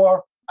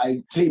store.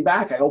 I came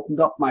back. I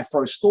opened up my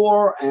first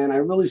store, and I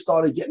really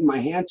started getting my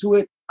hand to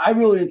it. I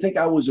really didn't think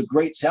I was a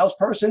great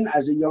salesperson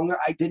as a younger.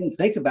 I didn't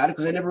think about it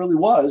because I never really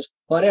was.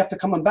 But after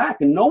coming back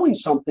and knowing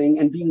something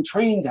and being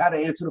trained how to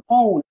answer the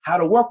phone, how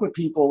to work with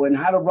people, and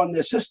how to run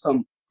their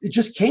system, it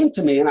just came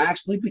to me, and I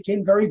actually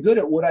became very good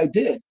at what I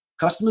did.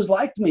 Customers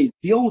liked me,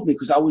 dealing with me,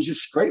 because I was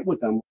just straight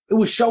with them. It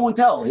was show and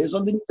tell. Here's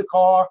underneath the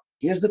car.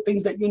 Here's the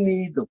things that you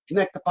need: the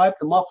connector pipe,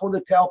 the muffler,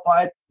 the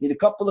tailpipe. Need a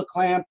couple of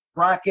clamp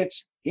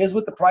brackets. Here's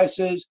what the price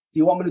is. Do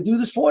you want me to do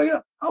this for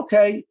you?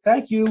 Okay,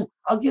 thank you.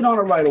 I'll get on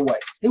it right away.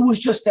 It was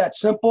just that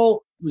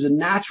simple. It was a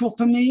natural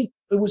for me.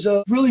 It was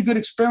a really good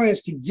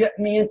experience to get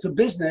me into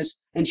business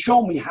and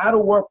show me how to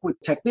work with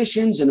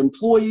technicians and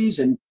employees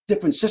and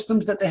different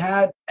systems that they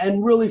had.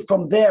 And really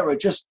from there, it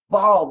just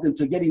evolved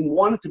into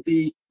wanted to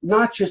be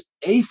not just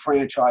a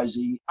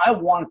franchisee. I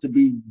wanted to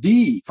be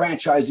the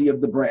franchisee of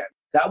the brand.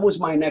 That was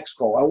my next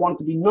goal. I wanted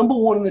to be number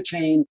one in the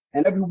chain.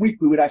 And every week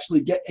we would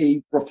actually get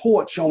a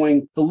report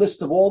showing the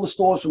list of all the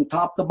stores from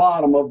top to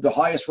bottom of the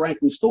highest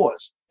ranking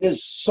stores.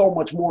 There's so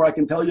much more I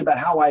can tell you about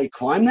how I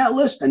climbed that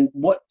list and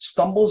what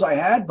stumbles I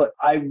had, but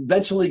I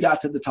eventually got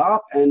to the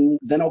top and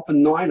then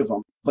opened 9 of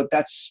them. But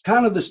that's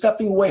kind of the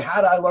stepping away. How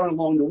did I learn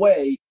along the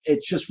way?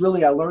 It's just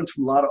really, I learned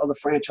from a lot of other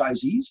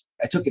franchisees.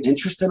 I took an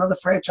interest in other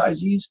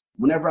franchisees.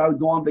 Whenever I would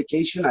go on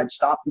vacation, I'd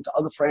stop into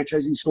other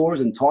franchisee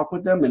stores and talk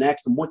with them and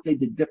ask them what they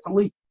did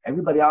differently.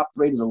 Everybody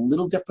operated a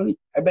little differently.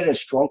 Everybody had a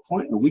strong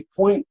point and a weak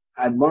point.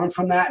 I'd learn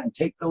from that and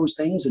take those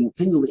things and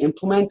continually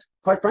implement.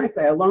 Quite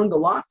frankly, I learned a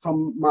lot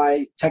from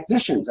my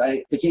technicians.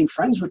 I became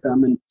friends with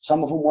them, and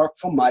some of them worked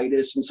for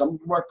Midas and some of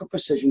them worked for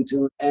Precision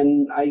Tune.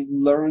 And I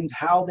learned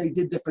how they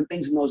did different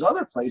things in those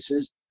other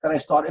places that I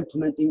started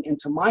implementing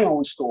into my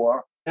own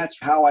store. That's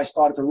how I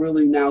started to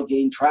really now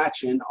gain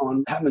traction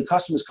on having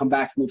customers come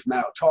back to me from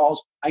out.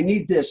 Charles, I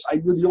need this.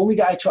 You're the only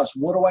guy I trust.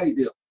 What do I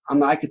do?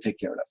 I could take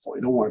care of that for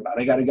you. Don't worry about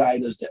it. I got a guy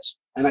who does this.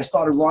 And I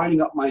started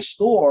lining up my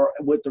store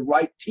with the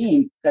right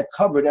team that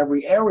covered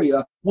every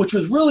area, which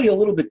was really a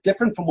little bit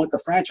different from what the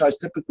franchise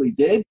typically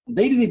did.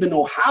 They didn't even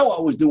know how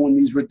I was doing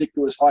these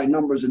ridiculous high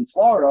numbers in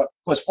Florida,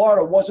 because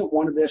Florida wasn't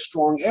one of their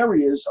strong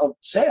areas of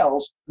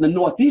sales. The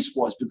Northeast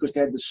was, because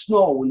they had the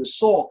snow and the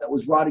salt that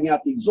was rotting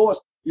out the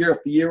exhaust year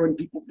after year, and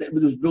it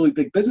was really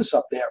big business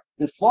up there.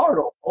 In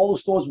Florida, all the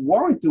stores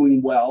weren't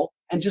doing well.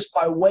 And just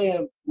by way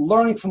of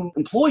learning from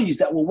employees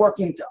that were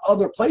working to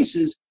other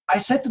places, I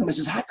said to them, I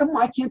says, how come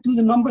I can't do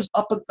the numbers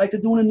up like they're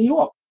doing in New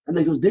York? And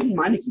they goes, didn't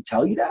Meineke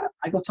tell you that?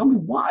 I go, tell me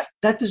what?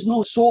 That there's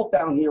no salt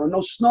down here and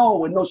no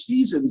snow and no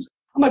seasons.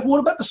 I'm like, what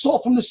about the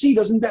salt from the sea?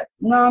 Doesn't that?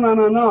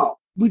 No.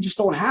 We just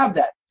don't have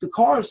that. The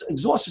car's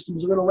exhaust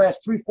systems are going to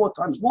last 3-4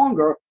 times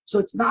longer, so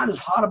it's not as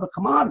hot of a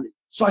commodity.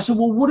 So I said,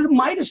 well, what did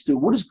Midas do?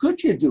 What does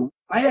Goodyear do?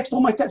 I asked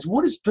all my techs,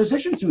 what does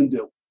Precision Tune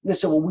do? And they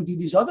said, well, we do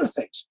these other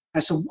things. I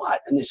said,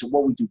 what? And they said,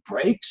 well, we do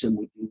brakes and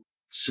we do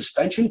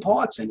suspension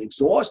parts and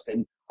exhaust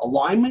and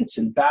alignments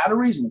and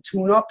batteries and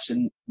tune-ups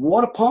and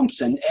water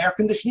pumps and air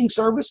conditioning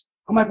service.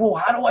 I'm like, well,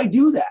 how do I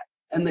do that?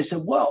 And they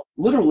said, well,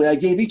 literally, I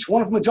gave each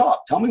one of them a job.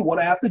 Tell me what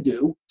I have to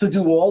do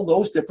all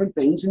those different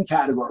things in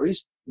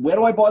categories. Where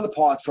do I buy the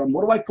parts from?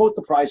 What do I quote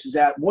the prices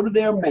at? What do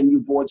their menu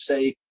boards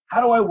say?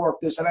 How do I work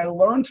this? And I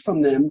learned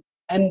from them.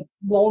 And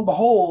lo and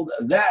behold,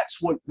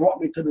 that's what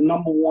brought me to the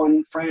number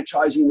one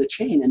franchisee in the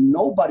chain. And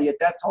nobody at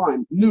that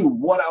time knew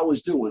what I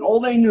was doing. All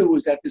they knew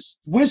was that this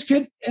whiz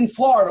kid in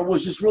Florida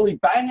was just really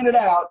banging it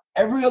out.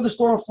 Every other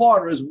store in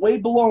Florida is way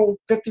below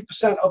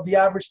 50% of the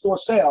average store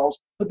sales.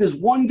 But this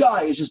one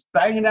guy is just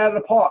banging out of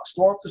the park,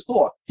 store up to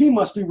store. He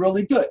must be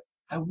really good.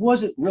 I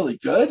wasn't really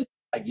good,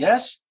 I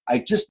guess. I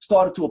just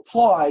started to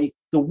apply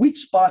the weak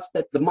spots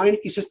that the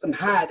Meineke system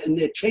had in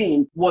their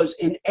chain was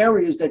in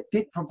areas that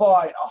didn't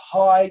provide a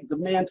high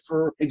demand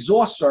for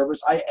exhaust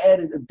service. I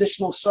added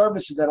additional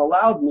services that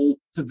allowed me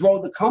to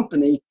grow the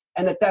company.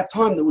 And at that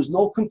time, there was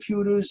no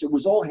computers. It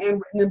was all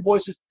handwritten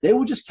invoices. They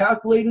were just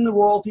calculating the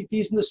royalty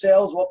fees and the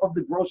sales off of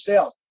the gross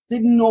sales.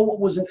 Didn't know what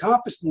was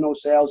encompassed in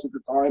those sales at the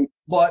time.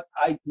 But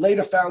I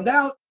later found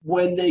out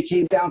when they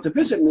came down to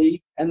visit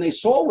me and they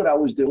saw what I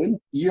was doing.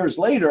 Years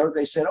later,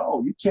 they said,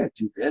 oh, you can't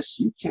do this.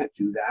 You can't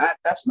do that.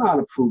 That's not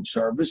approved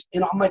service.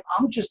 And I'm like,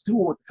 I'm just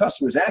doing what the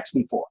customers ask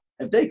me for.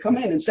 If they come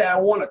in and say, I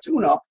want a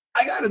tune-up,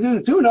 I got to do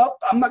the tune-up.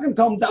 I'm not going to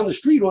tell them down the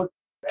street.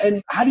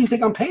 And how do you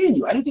think I'm paying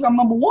you? How do you think I'm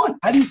number one?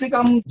 How do you think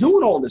I'm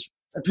doing all this?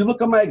 If you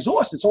look at my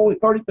exhaust, it's only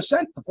 30%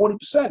 to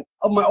 40%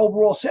 of my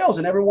overall sales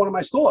in every one of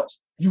my stores.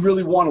 You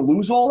really want to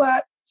lose all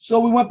that? So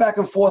we went back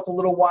and forth a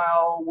little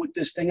while with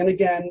this thing. And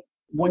again,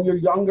 when you're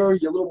younger,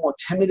 you're a little more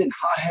timid and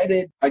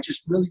hot-headed. I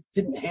just really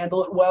didn't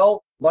handle it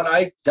well, but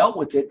I dealt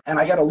with it. And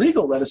I got a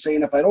legal letter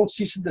saying if I don't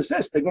cease and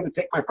desist, they're going to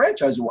take my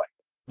franchise away.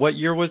 What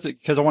year was it?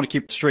 Because I want to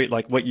keep straight,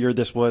 like what year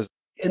this was.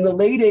 In the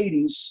late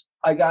 80s,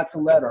 I got the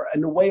letter.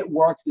 And the way it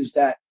worked is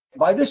that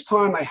by this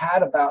time, I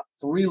had about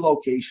 3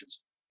 locations.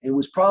 It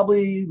was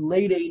probably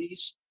late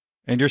 80s.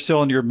 And you're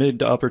still in your mid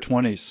to upper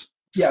 20s.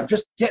 Yeah,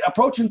 just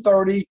approaching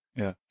 30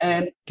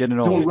 and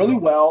doing really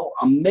well.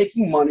 I'm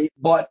making money,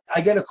 but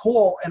I get a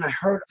call and I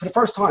heard for the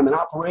first time an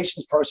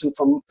operations person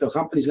from the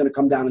company's going to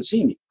come down and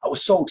see me. I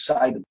was so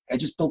excited. I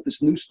just built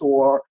this new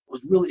store.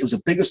 It was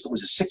a bigger store.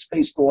 It was a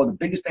 6-bay store, the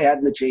biggest they had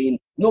in the chain.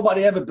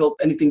 Nobody ever built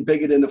anything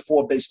bigger than a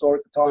 4-bay store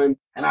at the time.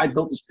 And I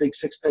built this big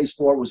 6-bay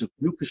store. It was a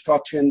new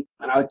construction.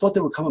 And I thought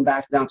they were coming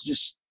back down to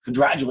just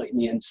congratulate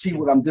me and see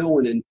what I'm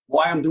doing and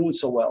why I'm doing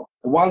so well.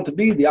 I wanted to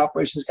be the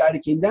operations guy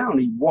that came down.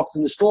 He walked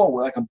in the store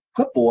with like a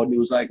clipboard and he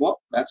was like, well,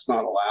 that's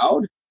not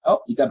allowed. Oh,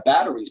 you got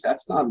batteries.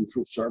 That's not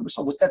improved service.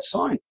 Oh, what's that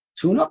sign?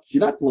 Tune-ups.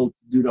 You're not supposed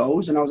to do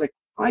those. And I was like,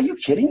 are you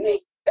kidding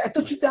me? I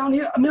thought you down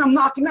here. I mean, I'm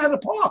knocking out of the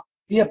park.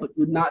 Yeah, but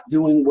you're not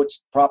doing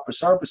what's proper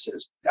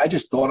services. I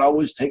just thought I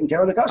was taking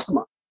care of the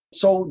customer.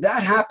 So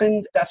that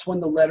happened. That's when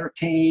the letter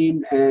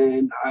came,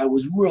 and I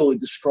was really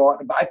distraught.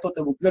 I thought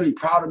they were going to be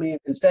proud of me.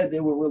 Instead, they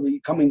were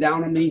really coming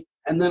down on me.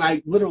 And then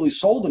I literally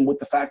sold them with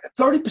the fact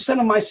that 30%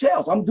 of my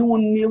sales, I'm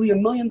doing nearly $1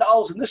 million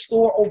in this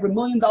store, over $1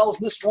 million in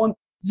this one.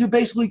 You're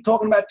basically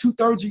talking about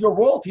 2/3 of your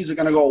royalties are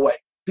going to go away.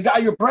 The guy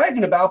you're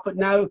bragging about, but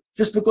now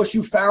just because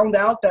you found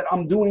out that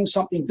I'm doing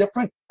something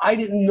different, I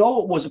didn't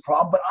know it was a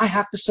problem, but I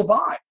have to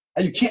survive.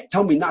 And you can't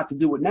tell me not to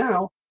do it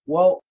now.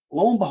 Well,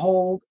 lo and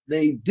behold,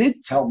 they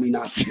did tell me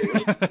not to do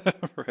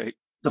it. Right.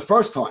 The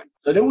first time.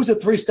 So there was a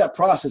 3-step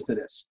process to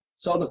this.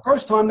 So the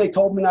first time they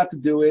told me not to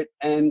do it,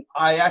 and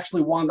I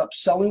actually wound up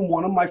selling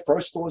one of my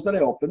first stores that I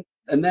opened.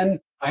 And then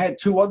I had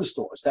 2 other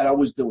stores that I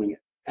was doing it.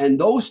 And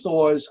those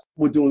stores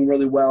were doing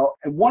really well.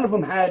 And one of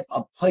them had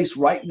a place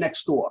right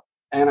next door.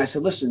 And I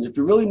said, listen, if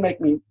you really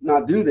make me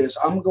not do this,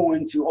 I'm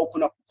going to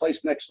open up a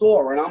place next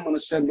door and I'm going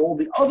to send all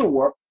the other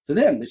work to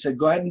them. They said,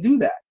 go ahead and do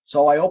that.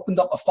 So I opened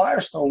up a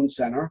Firestone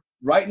center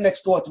right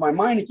next door to my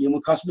Meineke. And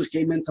when customers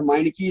came into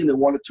Meineke and they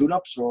wanted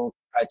tune-ups, or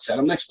I'd send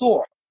them next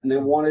door. And they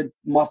wanted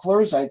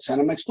mufflers, I'd send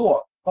them next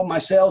door. But my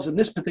sales in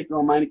this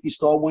particular Meineke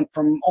store went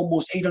from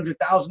almost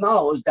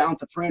 $800,000 down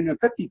to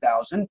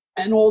 $350,000.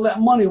 And all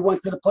that money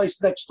went to the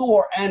place next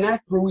door, and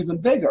that grew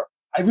even bigger.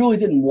 I really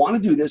didn't want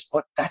to do this,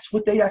 but that's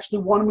what they actually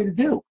wanted me to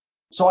do.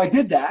 So I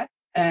did that.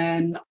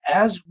 And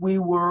as we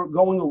were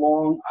going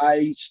along,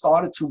 I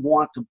started to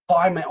want to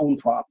buy my own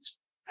properties.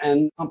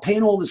 And I'm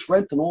paying all this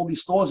rent and all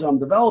these stores that I'm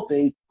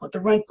developing, but the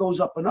rent goes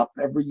up and up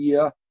every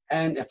year.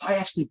 And if I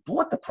actually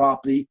bought the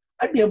property,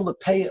 I'd be able to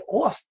pay it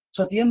off.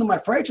 So at the end of my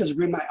franchise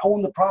agreement, I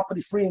own the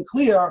property free and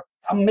clear.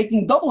 I'm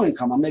making double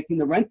income. I'm making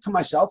the rent to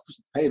myself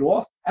because I pay it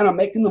off, and I'm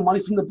making the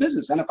money from the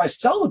business. And if I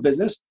sell the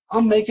business,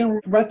 I'm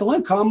making rental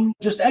income,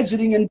 just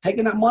exiting and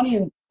taking that money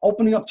and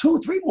opening up 2 or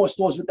 3 more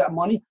stores with that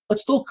money, but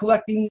still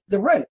collecting the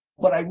rent.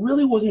 But I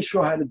really wasn't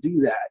sure how to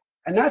do that.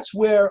 And that's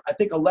where I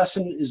think a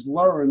lesson is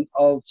learned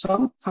of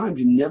sometimes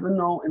you never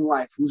know in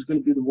life who's going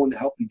to be the one to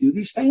help you do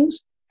these things.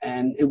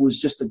 And it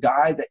was just a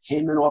guy that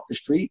came in off the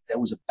street that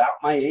was about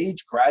my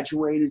age,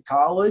 graduated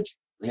college.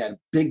 He had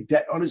big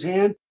debt on his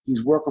hand. He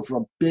was working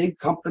for a big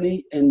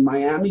company in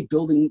Miami,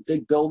 building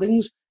big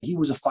buildings. He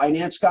was a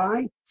finance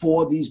guy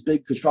for these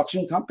big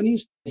construction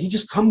companies. He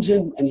just comes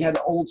in and he had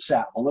an old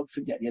Saab. I'll never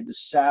forget. He had the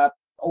Saab,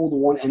 older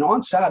one. And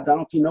on Saab, I don't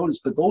know if you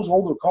noticed, but those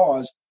older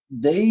cars,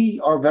 they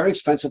are very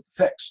expensive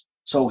to fix.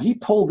 So he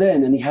pulled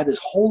in and he had his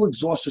whole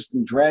exhaust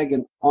system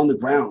dragging on the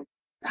ground.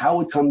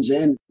 Howard comes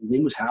in. His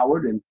name was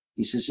Howard. And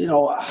he says,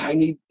 I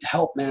need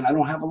help, man. I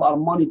don't have a lot of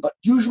money. But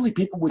usually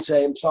people would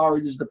say, I'm sorry,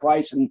 this is the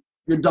price and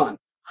you're done.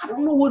 I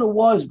don't know what it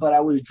was, but I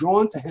was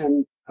drawn to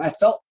him and I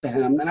felt to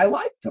him and I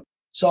liked him.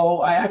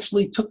 So I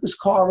actually took this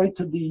car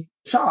into the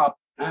shop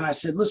and I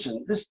said,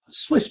 listen, this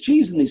Swiss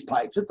cheese in these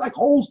pipes, it's like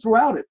holes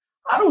throughout it.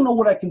 I don't know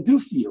what I can do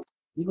for you.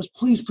 He goes,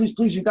 please, please,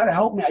 please, you got to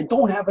help me. I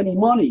don't have any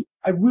money.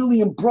 I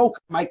really am broke.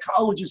 My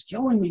college is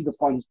killing me, the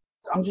funds.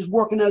 I'm just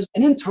working as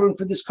an intern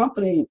for this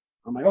company.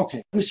 I'm like,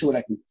 okay, let me see what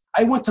I can do.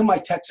 I went to my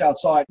techs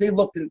outside. They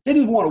looked at it. They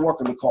didn't even want to work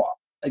in the car.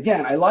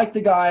 Again, I liked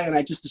the guy and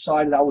I just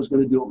decided I was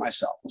going to do it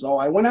myself. So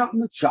I went out in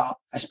the shop.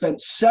 I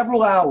spent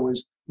several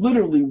hours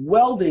literally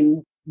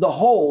welding the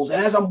holes.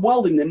 And as I'm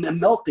welding them, they're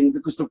melting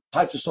because the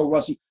pipes are so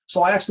rusty.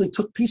 So I actually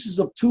took pieces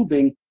of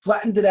tubing,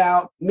 flattened it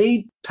out,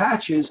 made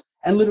patches,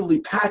 and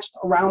literally patched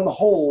around the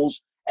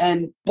holes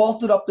and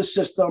bolted up the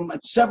system.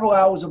 Several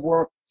hours of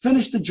work,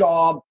 finished the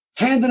job,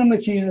 handed him the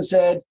keys and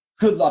said,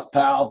 good luck,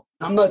 pal.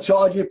 I'm not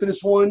charging you for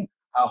this one.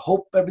 I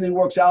hope everything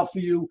works out for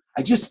you.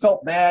 I just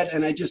felt bad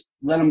and I just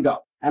let him go.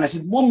 And I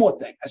said, one more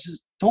thing. I said,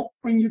 don't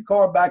bring your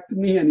car back to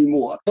me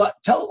anymore. But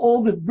tell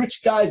all the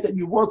rich guys that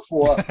you work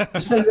for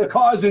to send their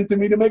cars into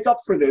me to make up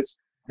for this.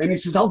 And he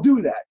says, I'll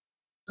do that.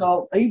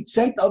 So he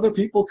sent other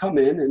people come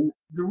in. And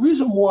the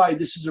reason why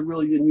this is a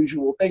really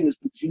unusual thing is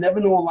because you never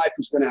know in life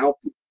who's going to help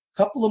you. A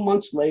couple of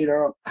months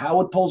later,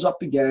 Howard pulls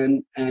up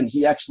again and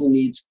he actually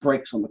needs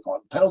brakes on the car.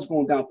 The pedal's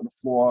going down to the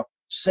floor.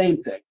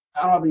 Same thing.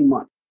 I don't have any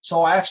money.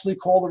 So I actually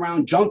called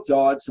around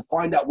junkyards to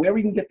find out where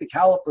we can get the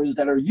calipers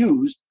that are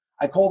used.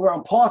 I called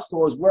around parts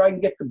stores where I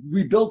can get the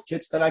rebuild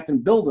kits that I can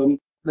build them,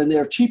 then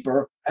they're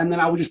cheaper, and then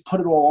I would just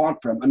put it all on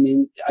for him. I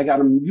mean, I got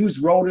him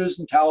used rotors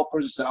and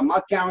calipers. I said, I'm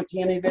not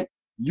guaranteeing any of it.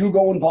 You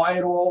go and buy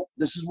it all.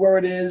 This is where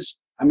it is.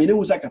 I mean, it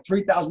was like a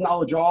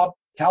 $3,000 job,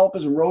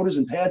 calipers and rotors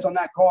and pads on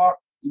that car.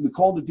 We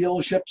called the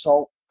dealership.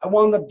 So I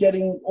wound up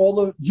getting all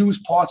the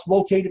used parts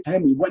located to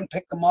him. He went and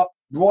picked them up,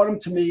 brought them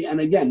to me. And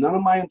again, none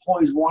of my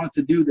employees wanted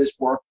to do this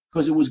work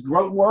because it was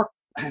grunt work.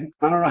 And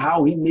I don't know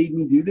how he made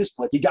me do this,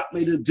 but he got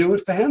me to do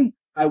it for him.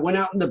 I went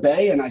out in the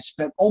bay and I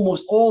spent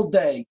almost all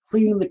day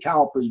cleaning the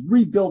calipers,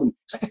 rebuilding.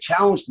 It's like a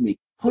challenge to me.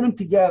 Put them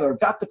together,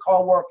 got the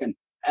car working.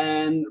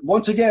 And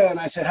once again,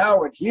 I said,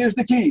 Howard, here's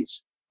the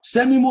keys.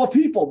 Send me more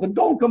people, but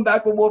don't come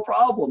back with more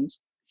problems.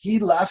 He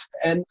left.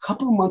 And a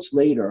couple of months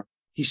later,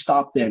 he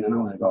stopped in and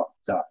I'm like, oh,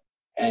 God.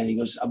 And he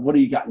goes, what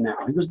do you got now?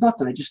 He goes,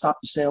 nothing. I just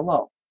stopped to say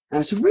hello. And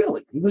I said,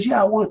 really? He goes,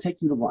 yeah, I want to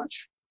take you to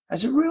lunch. I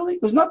said, really? He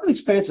goes, nothing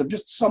expensive,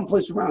 just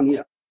someplace around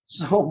here.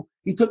 So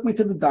he took me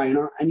to the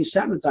diner and he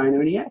sat in the diner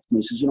and he asked me,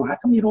 he says, how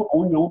come you don't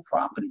own your own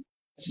property?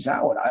 I says,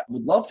 Howard, I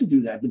would love to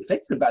do that. I've been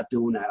thinking about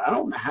doing that. I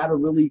don't know how to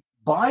really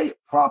buy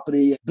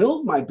property,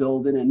 build my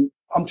building, and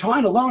I'm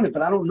trying to learn it,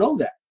 but I don't know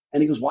that.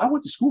 And he goes, well, I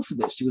went to school for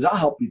this. He goes, I'll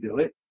help you do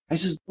it. I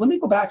says, let me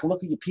go back and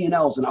look at your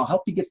P&Ls and I'll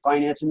help you get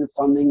financing and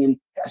funding. And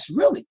I said,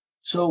 really?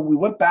 So we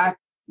went back.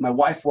 My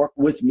wife worked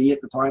with me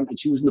at the time and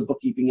she was in the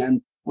bookkeeping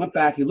end. Went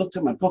back, he looked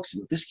at my books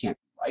and went, this can't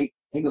be right.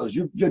 He goes,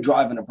 you're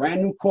driving a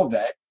brand new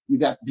Corvette. You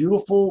got a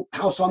beautiful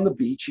house on the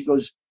beach. He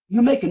goes,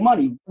 you're making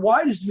money.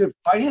 Why does your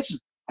financials?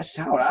 I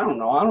said, Howard, I don't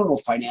know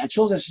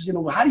financials. I says,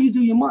 how do you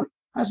do your money?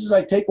 I says,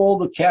 I take all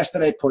the cash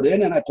that I put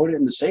in and I put it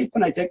in the safe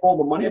and I take all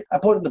the money. I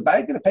put it in the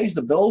bank and it pays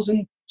the bills.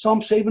 And so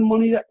I'm saving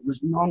money. He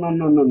goes,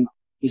 no.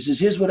 He says,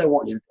 here's what I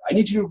want you to do. I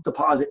need you to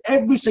deposit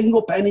every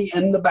single penny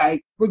in the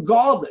bank,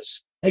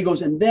 regardless. He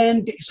goes, and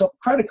then get yourself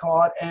a credit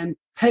card and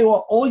pay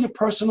off all your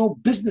personal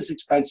business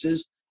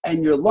expenses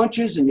and your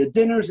lunches and your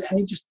dinners. And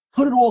you just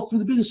put it all through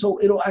the business. So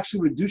it'll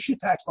actually reduce your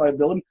tax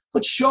liability,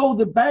 but show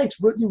the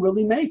banks what you're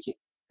really making.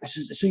 I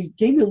said, so he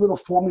gave me a little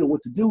formula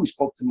what to do. We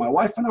spoke to my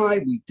wife and I.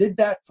 We did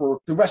that for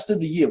the rest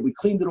of the year. We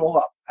cleaned it all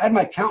up. I had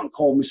my accountant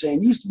call me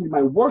saying, you used to be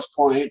my worst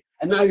client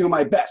and now you're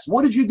my best.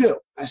 What did you do?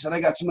 I said, I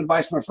got some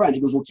advice from a friend.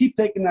 He goes, well, keep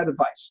taking that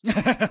advice.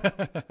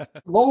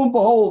 Lo and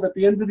behold, at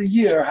the end of the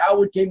year,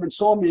 Howard came and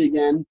saw me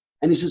again.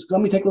 And he says,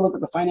 let me take a look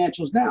at the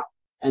financials now.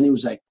 And he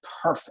was like,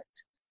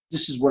 perfect.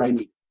 This is what I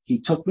need. He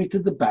took me to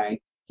the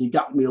bank. He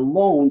got me a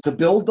loan to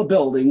build the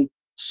building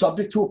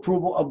subject to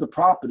approval of the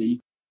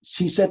property.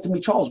 He said to me,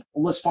 Charles,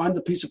 well, let's find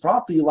the piece of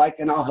property you like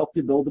and I'll help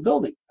you build the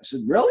building. I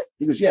said, really?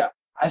 He goes, yeah.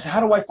 I said, how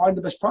do I find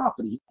the best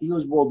property? He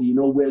goes, well, do you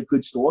know where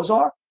good stores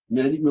are? I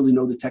mean, I didn't really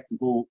know the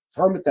technical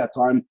term at that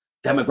time,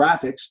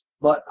 demographics,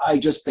 but I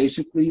just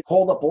basically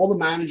called up all the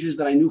managers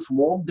that I knew from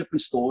all the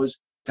different stores,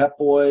 Pep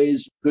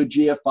Boys,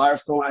 Goodyear,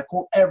 Firestone. I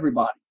called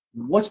everybody.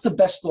 What's the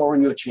best store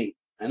in your chain?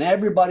 And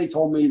everybody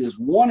told me there's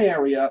one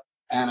area.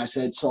 And I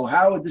said, so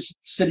Howard, this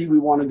city we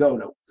want to go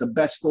to. The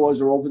best stores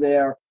are over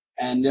there.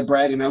 And they're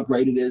bragging how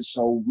great it is.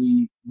 So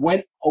we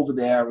went over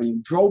there and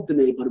we drove the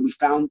neighborhood and we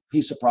found a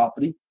piece of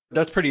property.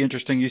 That's pretty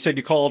interesting. You said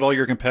you called all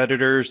your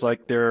competitors,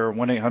 like their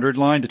 1-800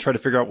 line, to try to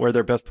figure out where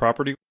their best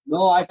property.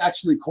 No, I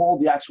actually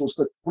called the actual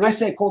store. When I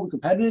say I called the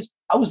competitors,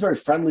 I was very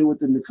friendly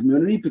within the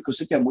community because,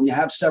 again, when you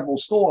have several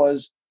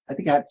stores, I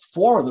think I had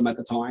 4 of them at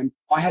the time.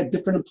 I had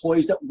different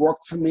employees that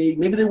worked for me.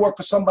 Maybe they worked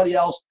for somebody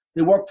else.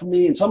 They worked for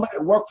me, and somebody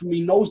that worked for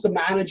me knows the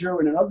manager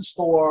in another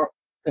store.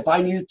 If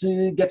I needed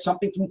to get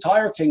something from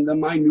Tire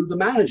Kingdom, I knew the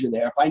manager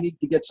there. If I needed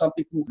to get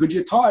something from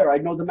Goodyear Tire, I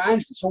know the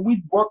manager. So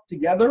we'd work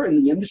together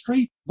in the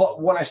industry.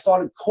 But when I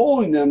started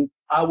calling them,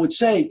 I would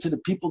say to the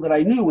people that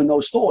I knew in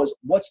those stores,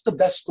 what's the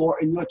best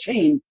store in your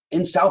chain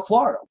in South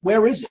Florida?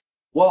 Where is it?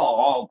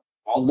 Well,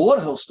 our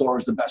Lauderhill store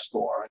is the best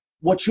store.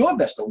 What's your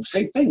best store?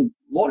 Same thing.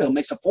 Lauderhill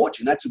makes a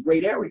fortune. That's a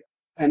great area.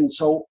 And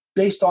so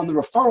based on the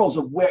referrals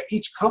of where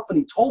each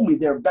company told me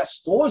their best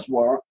stores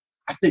were,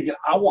 I figured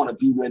I want to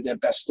be where their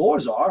best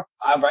stores are.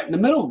 I'm right in the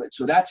middle of it.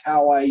 So that's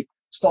how I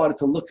started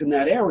to look in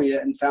that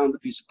area and found the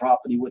piece of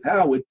property with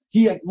Howard.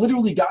 He had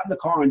literally got in the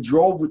car and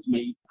drove with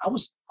me. I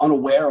was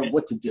unaware of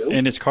what to do.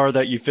 In his car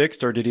that you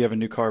fixed, or did he have a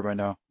new car by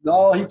now?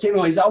 No, he came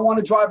in. He said, I want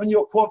to drive in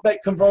your Corvette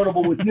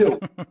convertible with you.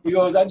 He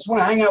goes, I just want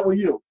to hang out with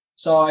you.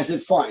 So I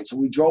said, fine. So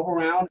we drove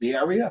around the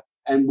area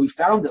and we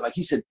found it. Like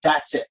he said,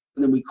 that's it.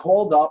 And then we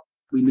called up.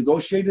 We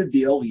negotiated a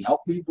deal. He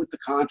helped me with the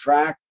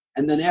contract.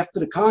 And then after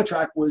the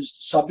contract was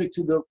subject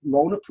to the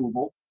loan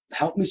approval,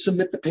 helped me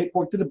submit the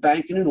paperwork to the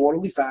bank in an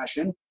orderly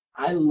fashion.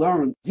 I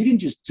learned he didn't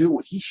just do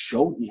it. He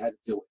showed me how to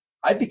do it.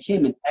 I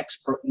became an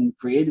expert in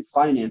creative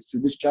finance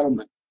through this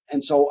gentleman.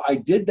 And so I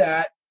did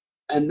that.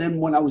 And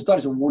then when I was done, I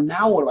said, well,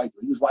 now what do I do?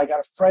 He goes, well, I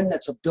got a friend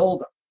that's a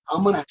builder.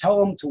 I'm going to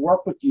tell him to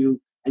work with you.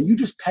 And you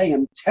just pay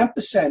him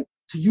 10%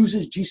 to use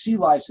his GC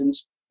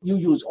license. You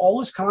use all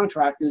his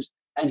contractors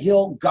and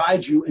he'll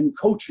guide you and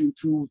coach you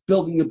through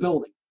building a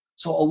building.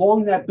 So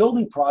along that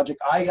building project,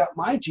 I got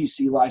my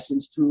GC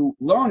license through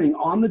learning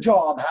on the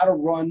job how to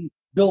run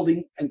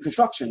building and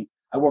construction.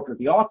 I worked with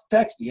the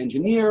architects, the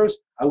engineers.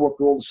 I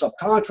worked with all the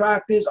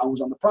subcontractors. I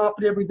was on the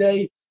property every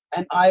day.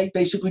 And I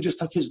basically just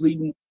took his lead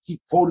and he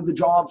quoted the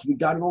jobs. We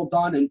got it all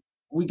done and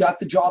we got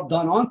the job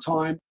done on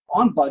time,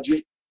 on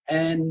budget,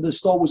 and the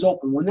store was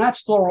open. When that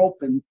store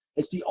opened,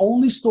 it's the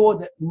only store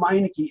that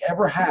Meineke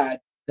ever had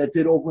that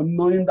did over $1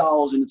 million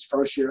in its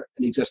first year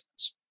in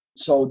existence.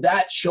 So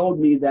that showed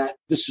me that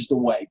this is the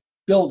way,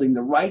 building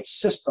the right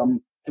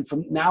system. And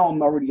from now,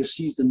 I'm already a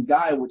seasoned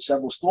guy with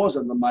several stores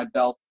under my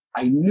belt.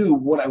 I knew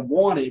what I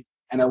wanted,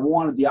 and I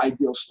wanted the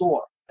ideal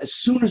store. As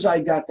soon as I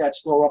got that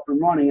store up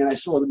and running and I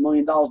saw the $1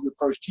 million in the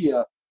first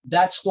year,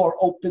 that store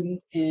opened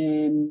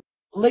in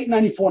late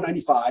 94,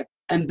 95.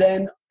 And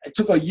then it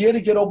took a year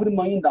to get over the $1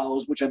 million,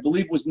 which I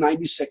believe was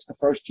 96 the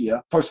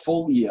first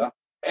full year.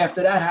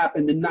 After that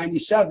happened in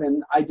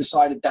 97, I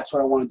decided that's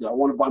what I want to do. I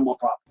want to buy more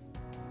property.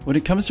 When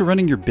it comes to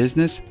running your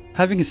business,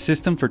 having a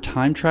system for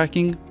time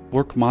tracking,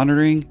 work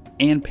monitoring,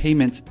 and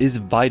payments is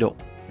vital.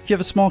 If you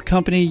have a small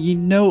company, you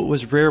know it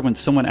was rare when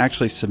someone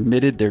actually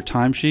submitted their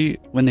timesheet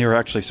when they were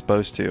actually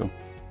supposed to.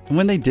 And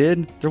when they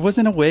did, there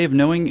wasn't a way of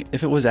knowing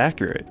if it was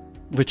accurate,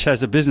 which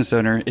as a business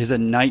owner is a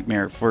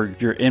nightmare for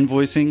your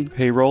invoicing,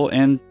 payroll,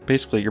 and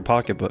basically your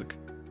pocketbook.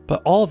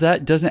 But all of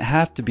that doesn't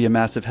have to be a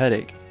massive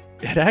headache.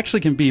 It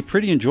actually can be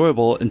pretty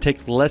enjoyable and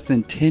take less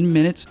than 10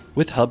 minutes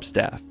with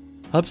Hubstaff.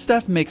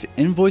 Hubstaff makes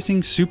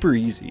invoicing super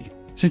easy.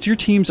 Since your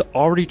team's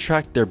already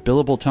tracked their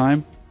billable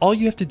time, all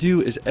you have to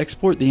do is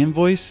export the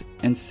invoice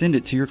and send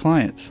it to your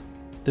clients.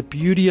 The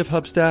beauty of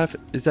Hubstaff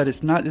is that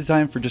it's not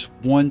designed for just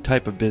one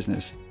type of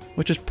business,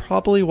 which is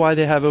probably why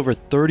they have over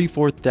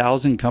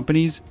 34,000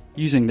 companies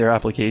using their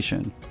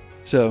application.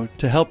 So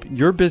to help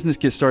your business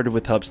get started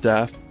with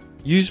Hubstaff,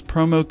 use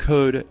promo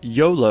code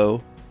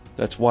YOLO,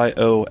 that's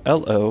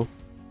YOLO,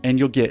 and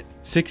you'll get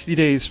 60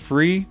 days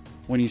free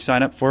when you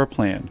sign up for a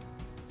plan.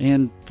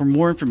 And for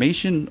more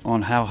information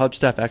on how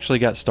Hubstaff actually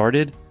got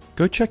started,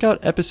 go check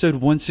out episode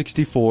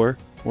 164,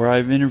 where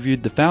I've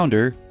interviewed the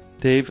founder,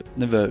 Dave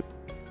Nevote.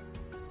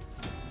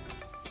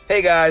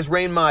 Hey guys,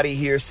 Rain Motti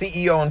here,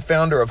 CEO and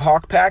founder of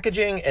Hawk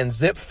Packaging and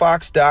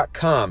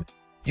ZipFox.com.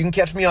 You can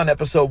catch me on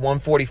episode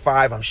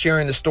 145. I'm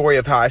sharing the story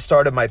of how I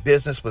started my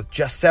business with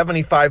just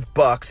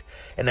 $75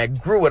 and I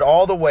grew it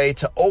all the way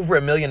to over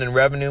 $1 million in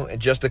revenue in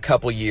just a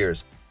couple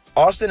years.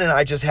 Austin and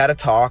I just had a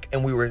talk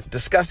and we were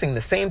discussing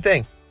the same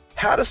thing,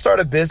 how to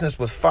start a business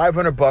with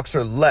 $500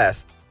 or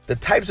less, the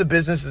types of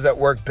businesses that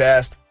work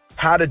best,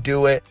 how to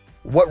do it,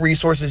 what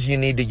resources you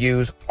need to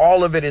use.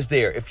 All of it is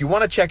there. If you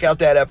want to check out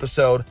that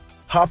episode,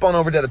 hop on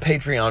over to the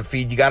Patreon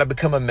feed. You got to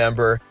become a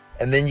member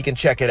and then you can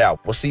check it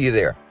out. We'll see you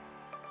there.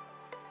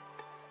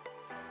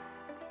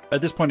 At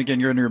this point, again,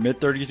 you're in your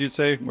mid-30s, you'd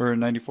say? We're in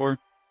 94?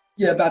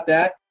 Yeah, about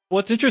that.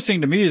 What's interesting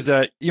to me is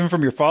that even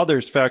from your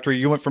father's factory,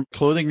 you went from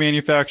clothing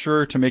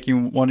manufacturer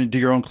to wanting to do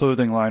your own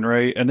clothing line,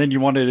 right? And then you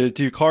wanted to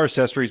do car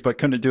accessories, but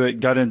couldn't do it.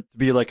 Got in to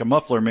be like a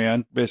muffler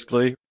man,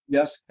 basically.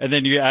 Yes. And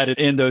then you added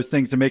in those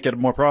things to make it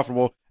more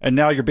profitable. And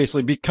now you're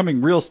basically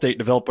becoming real estate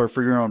developer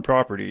for your own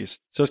properties.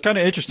 So it's kind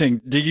of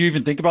interesting. Did you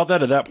even think about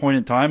that at that point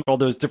in time? All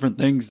those different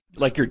things,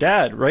 like your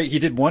dad, right? He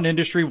did one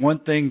industry, one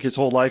thing his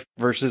whole life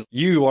versus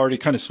you already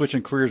kind of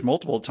switching careers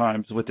multiple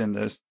times within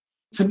this.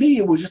 To me,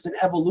 it was just an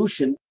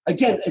evolution.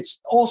 Again,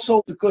 it's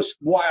also because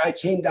why I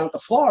came down to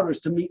Florida is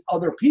to meet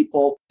other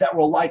people that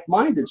were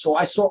like-minded. So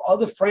I saw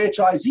other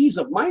franchisees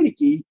of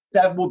Meineke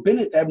that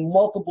had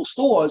multiple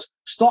stores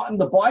starting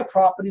to buy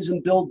properties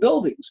and build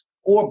buildings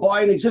or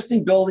buy an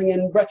existing building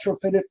and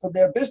retrofit it for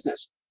their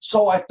business.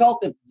 So I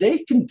felt if they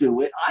can do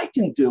it, I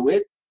can do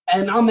it.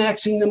 And I'm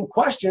asking them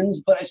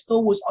questions, but I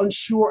still was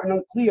unsure and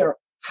unclear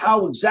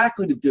how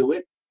exactly to do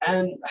it.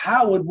 And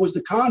Howard was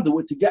the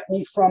conduit to get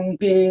me from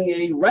being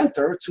a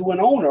renter to an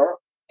owner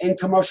in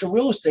commercial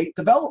real estate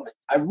development.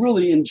 I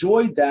really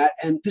enjoyed that.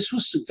 And this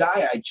was a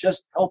guy I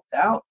just helped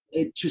out.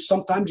 It just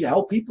sometimes you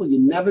help people, you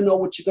never know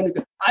what you're going to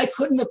do. I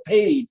couldn't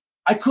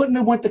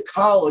have went to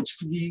college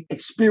for the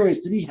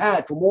experience that he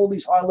had from all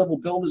these high-level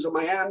builders in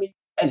Miami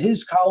and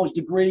his college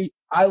degree.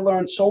 I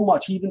learned so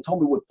much. He even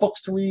told me what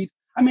books to read.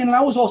 I mean, and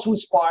I was also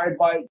inspired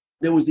by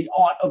there was The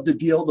Art of the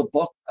Deal, the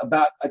book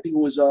about, I think it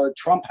was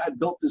Trump had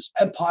built this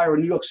empire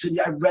in New York City.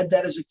 I read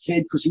that as a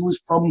kid because he was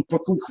from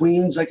Brooklyn,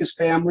 Queens, like his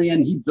family,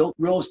 and he built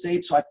real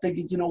estate. So I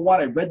figured, you know what?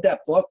 I read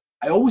that book.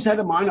 I always had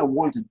in mind I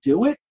wanted to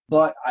do it,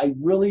 but I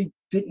really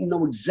didn't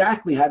know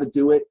exactly how to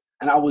do it.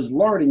 And I was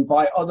learning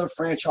by other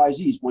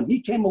franchisees. When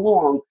he came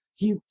along,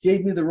 he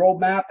gave me the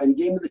roadmap and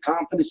gave me the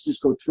confidence to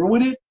just go through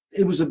with it.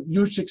 It was a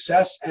huge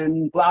success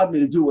and allowed me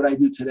to do what I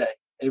do today.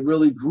 It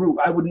really grew.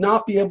 I would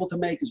not be able to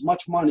make as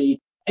much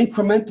money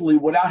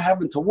incrementally without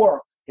having to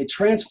work. It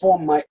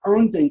transformed my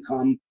earned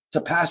income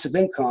to passive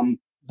income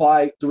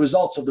by the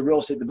results of the real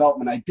estate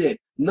development I did.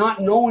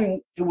 Not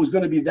knowing it was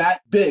going to be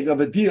that big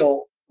of a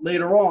deal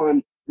later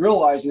on,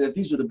 realizing that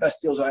these were the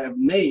best deals I have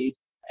made,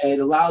 and it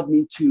allowed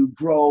me to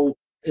grow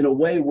in a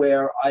way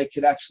where I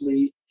could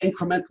actually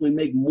incrementally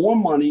make more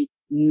money,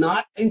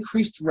 not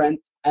increased rent,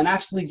 and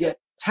actually get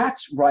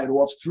tax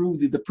write-offs through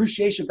the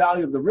depreciation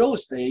value of the real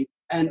estate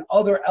and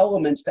other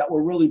elements that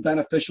were really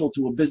beneficial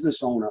to a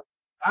business owner.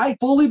 I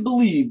fully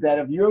believe that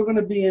if you're going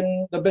to be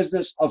in the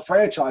business of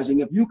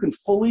franchising, if you can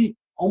fully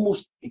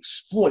almost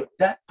exploit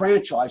that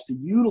franchise to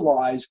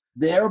utilize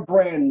their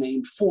brand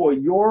name for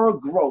your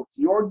growth,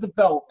 your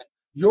development,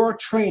 your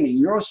training,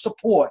 your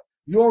support,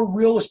 your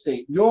real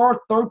estate, your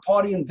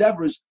third-party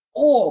endeavors,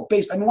 all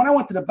based. I mean, when I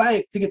went to the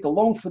bank to get the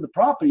loan for the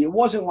property, it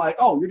wasn't like,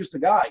 oh, you're just a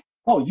guy.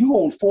 Oh, you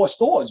own 4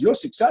 stores. You're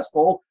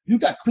successful. You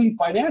got clean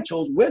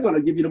financials. We're going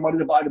to give you the money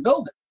to buy the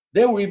building.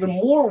 They were even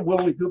more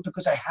willing to do it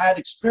because I had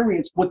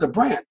experience with the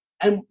brand.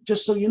 And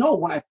just so you know,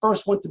 when I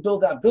first went to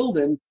build that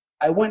building,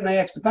 I went and I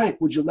asked the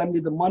bank, would you lend me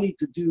the money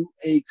to do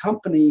a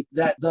company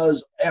that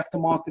does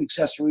aftermarket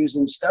accessories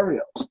and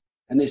stereos?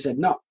 And they said,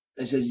 no.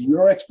 They said,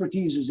 your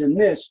expertise is in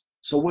this,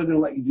 so we're going to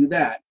let you do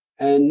that.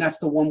 And that's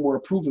the one we're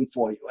approving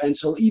for you. And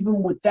so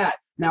even with that,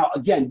 now,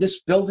 again,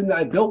 this building that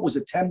I built was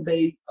a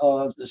 10-bay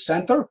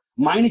center.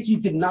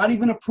 Meineke did not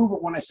even approve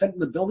it when I sent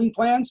them the building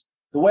plans.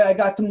 The way I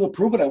got them to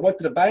approve it, I went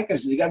to the bank and I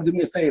said, you got to do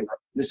me a favor. And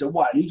they said,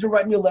 what? I need you to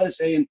write me a letter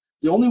saying,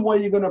 the only way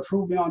you're going to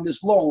approve me on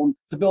this loan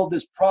to build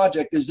this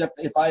project is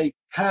if I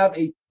have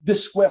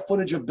this square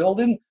footage of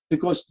building,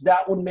 because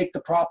that would make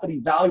the property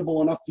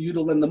valuable enough for you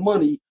to lend the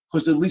money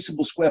because the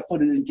leasable square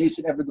footage in case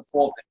it ever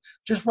defaulted.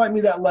 Just write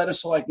me that letter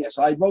so I can.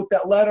 So I wrote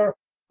that letter,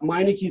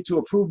 Meineke to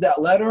approve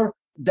that letter.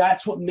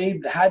 That's what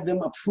had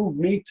them approve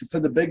me for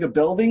the bigger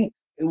building.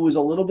 It was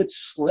a little bit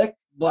slick,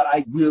 but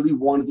I really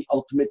wanted the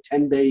ultimate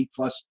 10-bay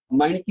plus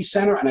Meineke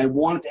Center, and I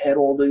wanted to add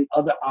all the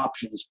other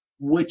options,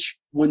 which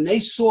when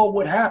they saw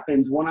what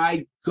happened, when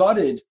I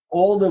gutted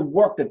all the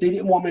work that they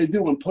didn't want me to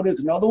do and put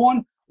into another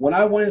one, when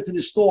I went into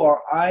the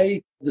store,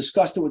 I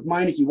discussed it with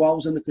Meineke while I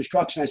was in the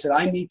construction. I said,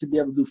 I need to be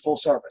able to do full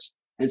service.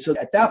 And so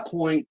at that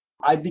point,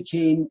 I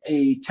became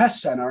a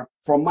test center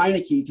for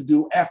Meineke to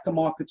do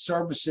aftermarket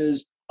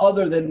services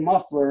other than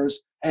mufflers.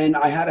 And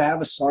I had to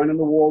have a sign on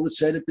the wall that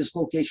said at this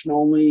location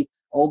only.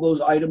 All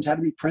those items had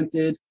to be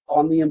printed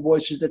on the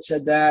invoices that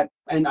said that.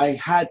 And I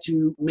had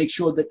to make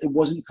sure that it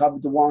wasn't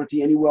covered the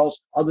warranty anywhere else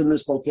other than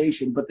this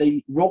location. But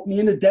they wrote me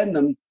an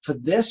addendum for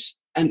this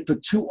and for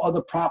 2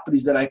 other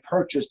properties that I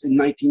purchased in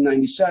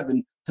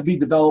 1997 to be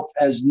developed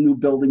as new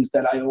buildings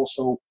that I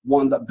also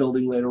wound up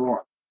building later on.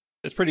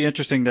 It's pretty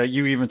interesting that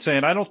you even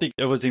saying, I don't think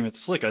it was even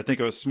slick. I think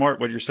it was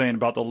smart what you're saying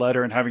about the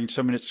letter and having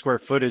so much square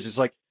footage. It's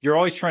like you're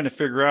always trying to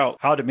figure out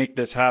how to make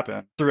this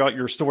happen throughout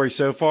your story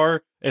so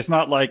far. It's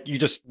not like you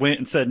just went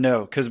and said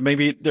no, because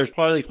maybe there's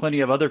probably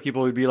plenty of other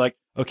people who'd be like,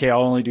 okay,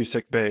 I'll only do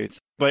 6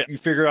 bays. But you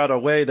figure out a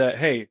way that,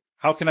 hey,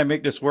 how can I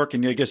make this work?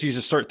 And I guess you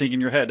just start thinking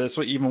in your head. That's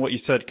what you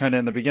said kind of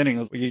in the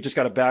beginning. You just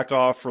got to back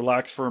off,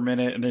 relax for a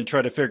minute, and then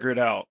try to figure it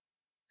out.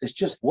 It's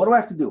just, what do I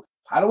have to do?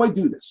 How do I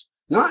do this?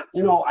 Not,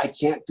 I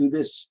can't do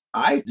this.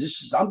 I'm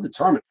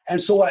determined. And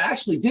so what I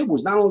actually did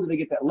was not only did I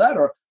get that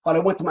letter, but I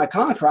went to my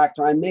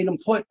contractor. I made him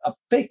put a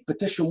fake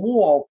petition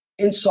wall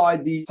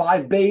inside the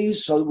 5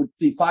 bays. So it would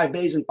be 5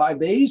 bays and 5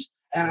 bays.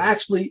 And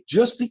actually,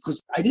 just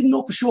because I didn't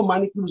know for sure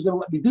Meineke was going to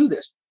let me do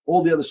this,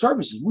 all the other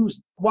services,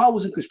 while I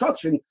was in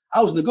construction,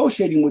 I was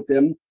negotiating with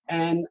them.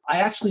 And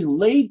I actually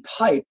laid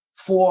pipe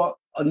for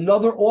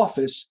another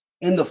office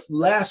in the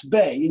last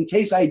bay in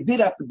case I did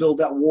have to build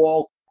that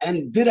wall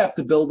and did have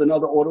to build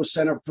another auto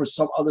center for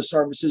some other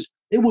services.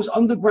 It was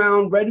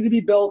underground, ready to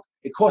be built.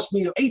 It cost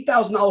me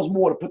 $8,000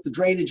 more to put the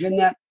drainage in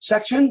that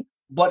section,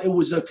 but it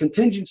was a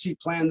contingency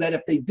plan that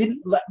if they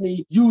didn't let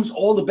me use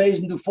all the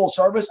bays and do full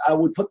service, I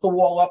would put the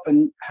wall up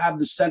and have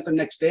the center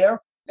next there,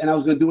 and I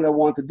was going to do what I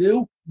wanted to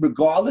do.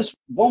 Regardless,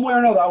 one way or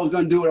another, I was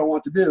going to do what I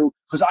wanted to do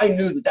because I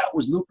knew that that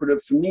was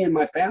lucrative for me and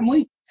my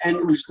family, and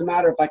it was just a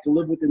matter if I could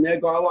live within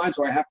their guidelines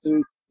or I have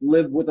to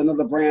live with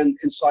another brand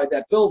inside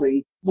that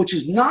building, which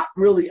is not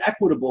really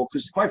equitable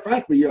because, quite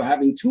frankly, you're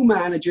having 2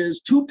 managers,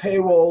 2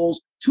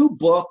 payrolls, 2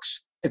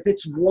 books. If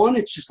it's one,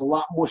 it's just a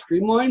lot more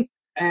streamlined.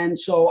 And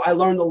so I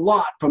learned a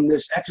lot from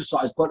this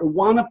exercise, but it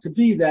wound up to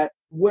be that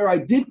where I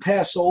did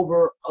pass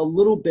over a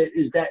little bit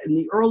is that in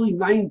the early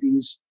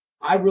 90s,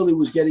 I really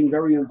was getting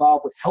very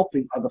involved with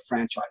helping other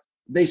franchises.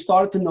 They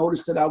started to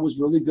notice that I was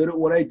really good at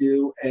what I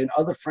do, and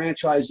other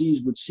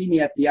franchisees would see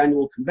me at the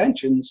annual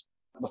conventions,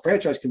 the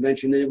franchise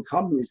convention. They would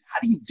come to me, how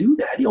do you do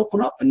that? How do you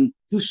open up and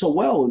do so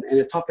well in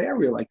a tough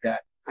area like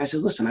that? I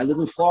said, listen, I live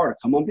in Florida.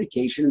 Come on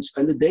vacation and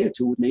spend a day or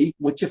two with me,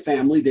 with your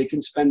family. They can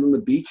spend on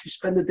the beach. You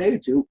spend a day or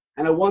two.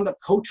 And I wound up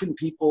coaching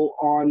people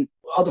on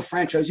other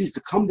franchisees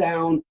to come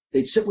down.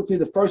 They'd sit with me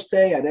the first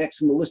day. I'd ask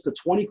them a list of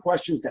 20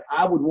 questions that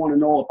I would want to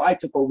know if I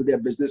took over their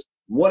business,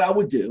 what I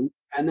would do.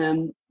 And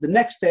then the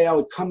next day I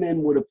would come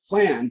in with a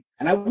plan,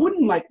 and I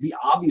wouldn't be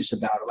obvious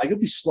about it. It'd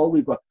be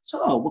slowly go,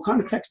 so what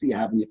kind of techs do you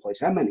have in your place?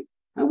 How many?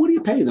 And what do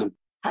you pay them?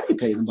 How do you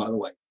pay them, by the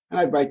way? And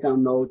I'd write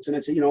down notes, and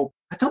I'd say,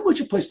 I tell them what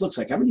your place looks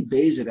like, how many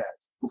bays it has,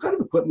 what kind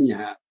of equipment you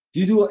have. Do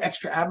you do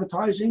extra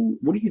advertising?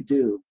 What do you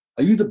do?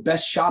 Are you the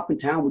best shop in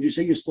town? Would you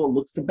say your store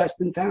looks the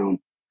best in town?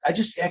 I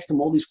just asked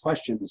them all these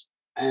questions.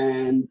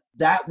 And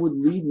that would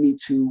lead me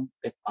to,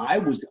 if I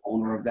was the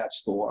owner of that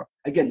store,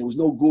 again, there was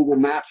no Google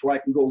Maps where I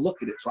can go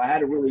look at it. So I had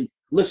to really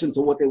listen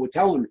to what they were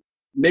telling me.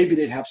 Maybe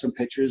they'd have some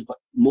pictures, but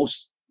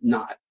most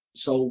not.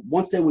 So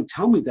once they would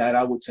tell me that,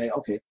 I would say,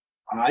 okay,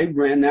 I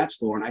ran that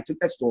store and I took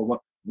that store.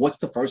 What's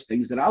the first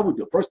things that I would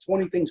do? First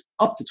 20 things,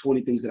 up to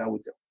 20 things that I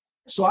would do.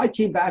 So I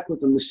came back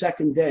with them the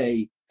second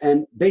day,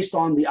 and based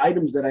on the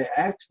items that I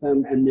asked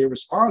them and their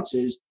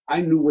responses,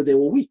 I knew where they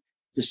were weak.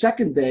 The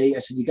second day, I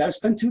said, you got to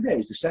spend 2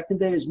 days. The second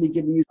day is me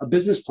giving you a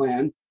business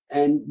plan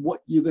and what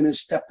you're going to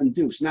step and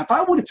do. So now if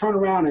I would have turned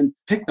around and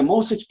picked the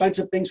most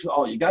expensive things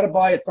you got to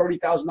buy a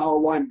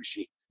 $30,000 line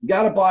machine. You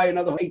got to buy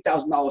another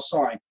 $8,000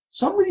 sign.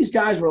 Some of these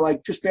guys were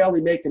just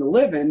barely making a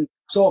living.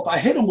 So if I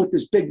hit them with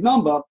this big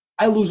number,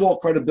 I lose all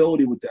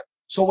credibility with them.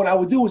 So what I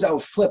would do is I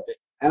would flip it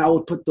and I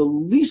would put the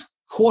least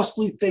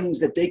costly things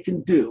that they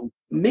can do.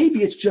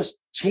 Maybe it's just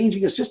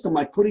changing a system,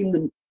 like putting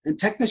them and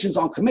technicians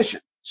on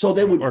commission. So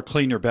they would, or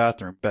clean your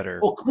bathroom better,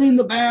 or clean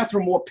the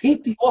bathroom, or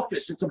paint the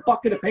office. It's a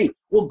bucket of paint.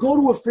 Or go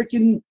to a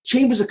freaking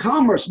Chambers of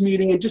Commerce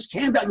meeting and just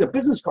hand out your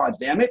business cards.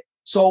 Damn it!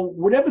 So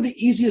whatever the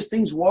easiest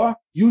things were,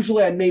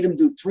 usually I made them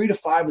do 3 to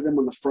 5 of them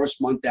on the first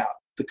month out.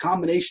 The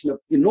combination of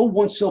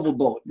one silver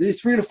bullet.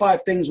 These 3 to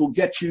 5 things will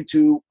get you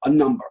to a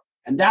number,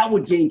 and that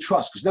would gain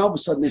trust because now all of a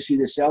sudden they see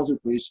their sales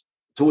increase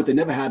to what they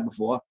never had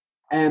before.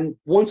 And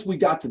once we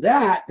got to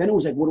that, then it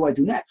was like, what do I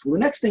do next? Well, the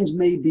next things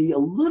may be a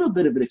little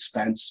bit of an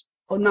expense,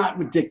 but not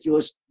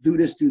ridiculous. Do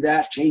this, do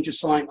that, change a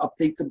sign,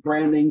 update the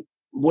branding,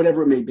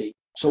 whatever it may be.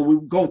 So we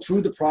go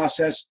through the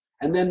process.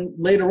 And then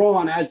later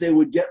on, as they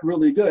would get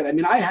really good,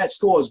 I had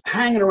stores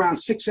hanging around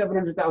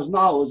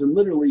 $600,000-$700,000, and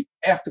literally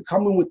after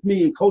coming with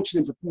me and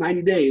coaching them for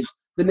 90 days,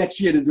 the next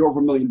year they drove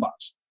 $1 million.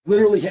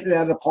 Literally hitting it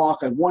out of the park,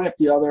 one after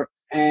the other.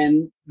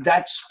 And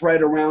that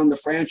spread around the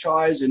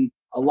franchise, and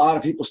a lot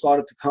of people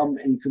started to come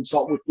and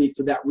consult with me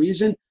for that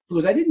reason,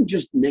 because I didn't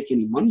just make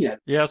any money at it.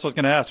 Yeah, that's what I was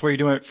going to ask. Were you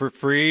doing it for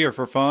free or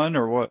for fun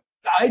or what?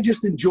 I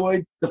just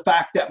enjoyed the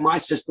fact that my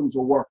systems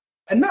were working.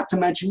 And not to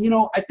mention,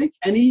 I think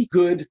any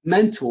good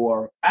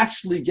mentor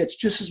actually gets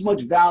just as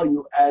much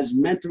value as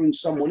mentoring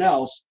someone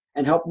else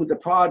and helping with the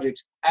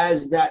projects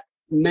as that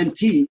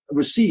mentee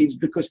receives,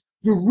 because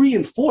you're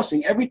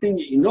reinforcing everything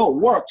that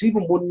works,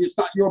 even when it's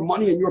not your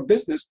money and your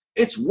business,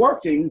 it's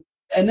working.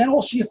 And then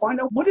also you find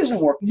out what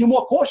isn't working. You're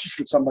more cautious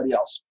with somebody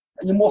else.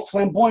 you're more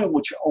flamboyant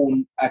with your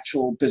own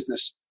actual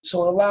business.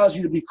 So it allows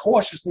you to be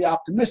cautiously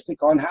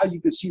optimistic on how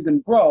you could see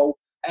them grow.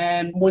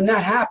 And when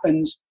that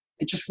happens,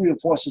 it just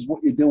reinforces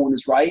what you're doing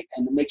is right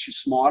and it makes you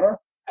smarter.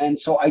 And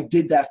so I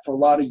did that for a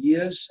lot of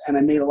years and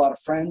I made a lot of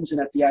friends. And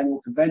at the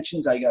annual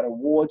conventions, I got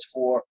awards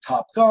for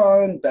Top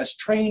Gun, Best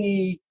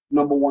Trainee,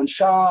 #1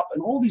 Shop,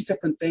 and all these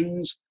different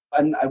things.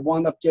 And I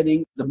wound up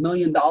getting the $1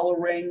 million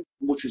ring,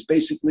 which is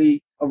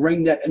basically a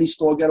ring that any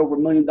store get over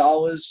 $1 million.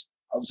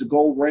 It was a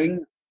gold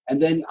ring.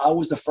 And then I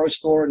was the first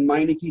store in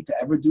Meineke to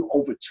ever do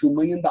over $2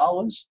 million.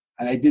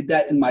 And I did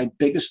that in my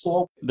biggest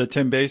store. The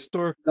 10 Bay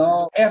store?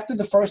 No, after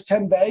the first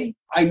 10 Bay,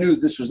 I knew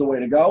this was the way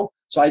to go.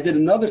 So I did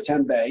another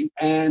 10 Bay.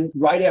 And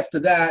right after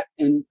that,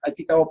 and I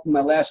think I opened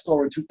my last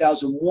store in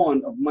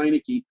 2001 of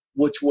Meineke,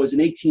 which was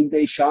an 18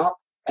 Bay shop.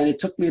 And it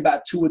took me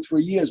about 2 or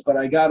 3 years, but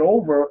I got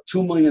over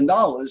 $2 million.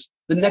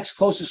 The next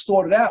closest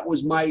store to that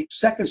was my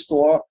second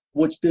store,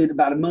 which did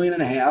about $1.5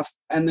 million.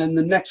 And then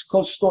the next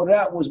closest store to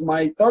that was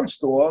my third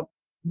store.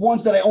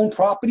 Ones that I own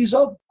properties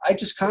of, I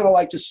just kind of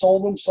like just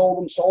sold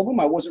them.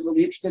 I wasn't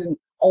really interested in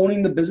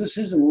owning the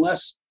businesses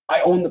unless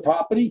I owned the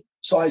property.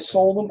 So I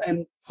sold them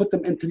and put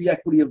them into the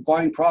equity of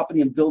buying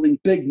property and building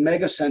big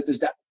mega centers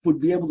that would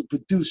be able to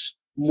produce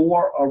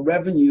more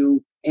revenue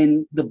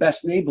in the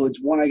best neighborhoods.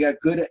 When I got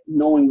good at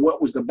knowing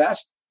what was the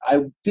best,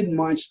 I didn't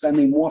mind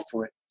spending more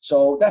for it.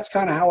 So that's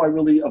kind of how I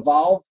really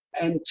evolved.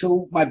 And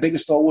to my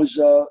biggest store was,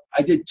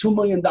 I did $2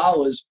 million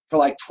for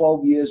like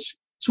 12 years.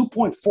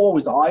 2.4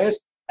 was the highest.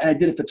 And I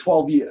did it for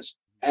 12 years.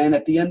 And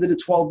at the end of the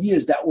 12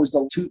 years, that was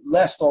the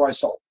last store I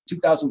sold,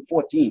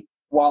 2014,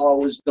 while I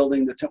was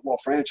building the Tintwell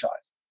franchise.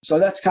 So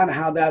that's kind of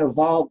how that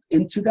evolved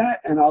into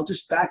that. And I'll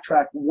just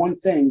backtrack one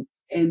thing.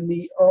 In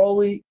the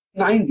early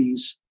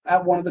 90s,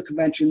 at one of the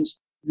conventions,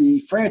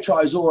 the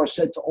franchisor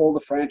said to all the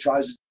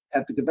franchises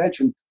at the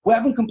convention, we're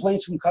having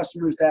complaints from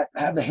customers that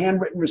have the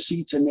handwritten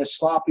receipts and they're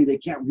sloppy, they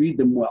can't read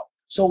them well.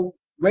 So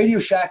Radio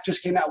Shack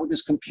just came out with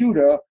this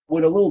computer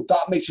with a little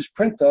dot matrix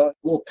printer, a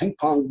little ping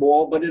pong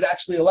ball, but it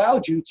actually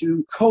allowed you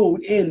to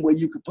code in where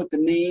you could put the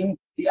name,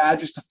 the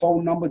address, the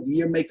phone number, the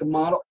year, make, and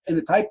model in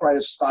a typewriter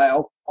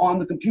style on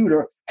the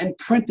computer and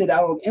print it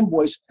out on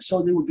invoice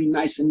so they would be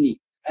nice and neat.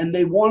 And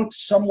they wanted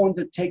someone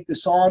to take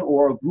this on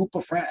or a group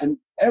of friends, and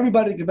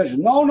everybody at the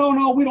convention, no,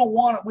 we don't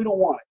want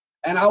it.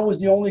 And I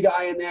was the only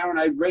guy in there, and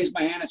I raised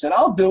my hand and said,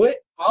 I'll do it.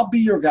 I'll be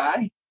your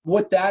guy.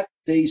 With that,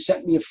 they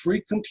sent me a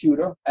free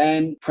computer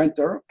and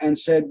printer and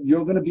said,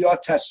 you're going to be our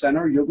test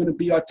center. You're going to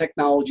be our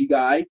technology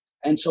guy.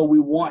 And so we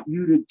want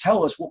you to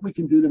tell us what we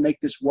can do to make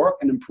this work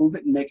and improve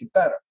it and make it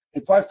better.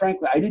 And quite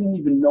frankly, I didn't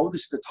even know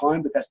this at the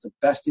time, but that's the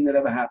best thing that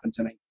ever happened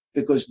to me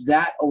because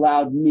that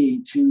allowed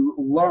me to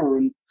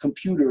learn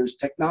computers,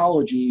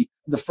 technology,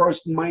 the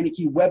first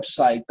Meineke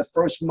website, the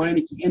first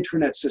Meineke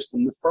intranet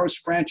system, the first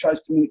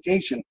franchise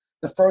communication,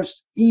 the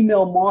first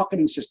email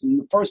marketing system,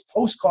 the first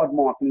postcard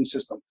marketing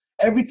system.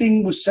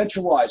 Everything was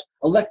centralized,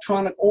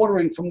 electronic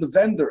ordering from the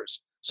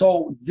vendors.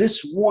 So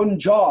this one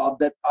job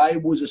that I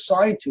was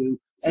assigned to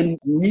and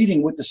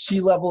meeting with the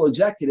C-level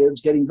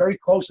executives, getting very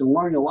close and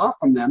learning a lot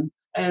from them,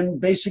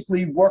 and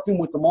basically working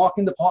with the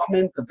marketing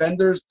department, the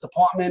vendors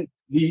department,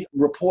 the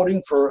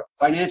reporting for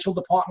financial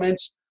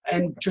departments,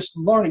 and just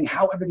learning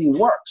how everything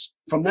works.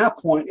 From that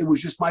point, it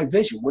was just my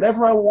vision.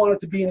 Whatever I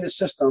wanted to be in this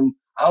system,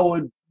 I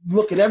would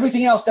look at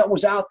everything else that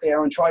was out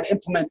there and try to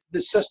implement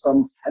this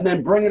system and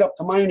then bring it up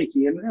to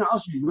Meineke. And I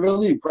was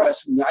really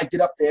aggressive. I'd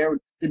get up there and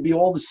there'd be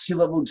all the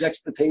C-level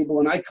execs at the table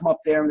and I'd come up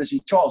there and they'd say,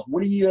 Charles,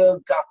 what do you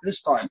got for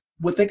this time?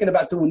 We're thinking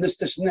about doing this,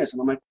 this, and this.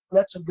 And I'm like,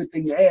 well, that's a good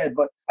thing to add,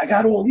 but I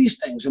got all these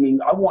things. I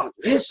mean, I want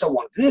to do this, I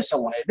want to do this, I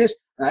want to do this.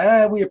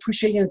 And we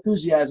appreciate your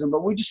enthusiasm,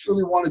 but we just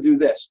really want to do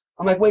this.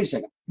 I'm like, wait a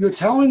second. You're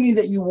telling me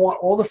that you want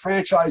all the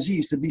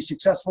franchisees to be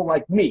successful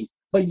like me,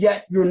 but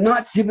yet you're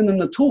not giving them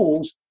the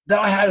tools that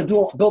I had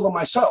to build them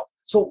myself.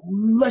 So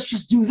let's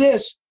just do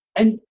this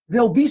and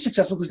they'll be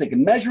successful because they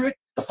can measure it.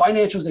 The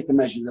financials, they can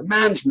measure the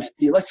management,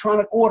 the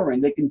electronic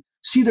ordering. They can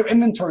see their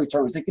inventory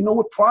terms. They can know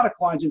what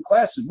product lines and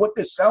classes, what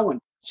they're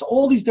selling. So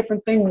all these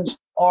different things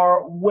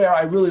are where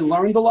I really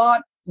learned a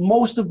lot,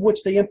 most of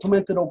which they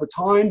implemented over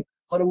time,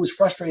 but it was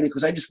frustrating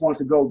because I just wanted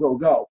to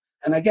go.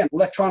 And again,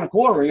 electronic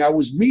ordering, I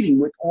was meeting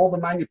with all the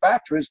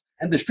manufacturers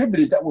and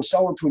distributors that were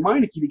selling through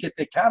Meineke to get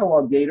their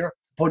catalog data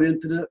put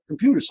into the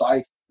computer. So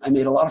I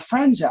made a lot of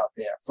friends out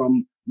there,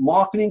 from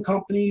marketing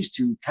companies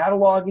to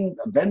cataloging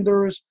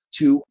vendors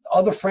to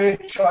other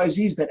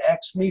franchisees that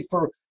asked me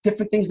for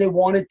different things they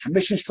wanted,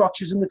 commission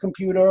structures in the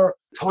computer,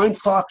 time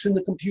clocks in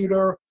the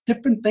computer,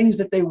 different things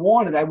that they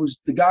wanted. I was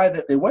the guy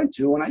that they went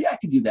to, and I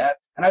could do that.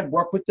 And I'd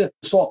work with the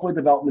software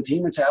development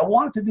team and say, I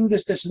wanted to do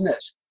this, this, and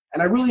this.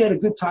 And I really had a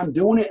good time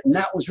doing it. And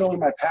that was really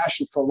my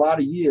passion for a lot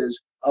of years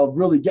of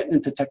really getting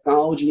into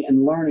technology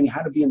and learning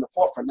how to be in the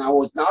forefront. Now, I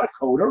was not a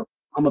coder.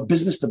 I'm a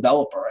business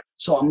developer.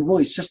 So I'm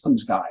really a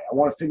systems guy. I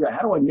want to figure out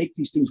how do I make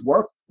these things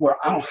work where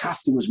I don't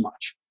have to as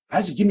much. How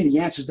does it give me the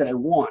answers that I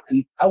want?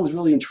 And I was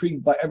really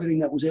intrigued by everything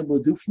that was able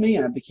to do for me.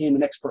 And I became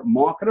an expert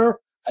marketer.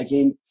 I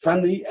became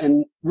friendly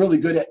and really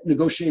good at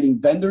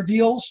negotiating vendor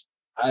deals.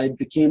 I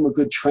became a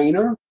good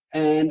trainer.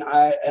 And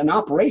in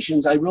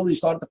operations, I really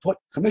started to put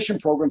commission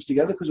programs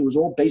together because it was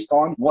all based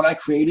on what I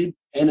created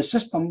in a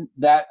system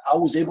that I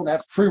was able to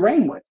have free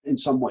reign with in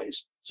some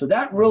ways. So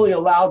that really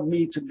allowed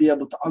me to be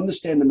able to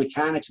understand the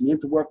mechanics and the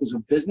interworkings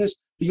of business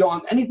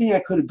beyond anything I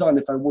could have done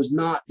if I was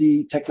not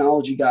the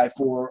technology guy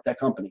for that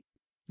company.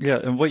 Yeah.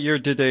 And what year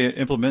did they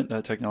implement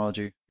that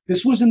technology?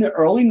 This was in the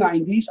early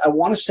 90s. I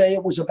want to say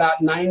it was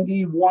about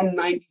 91,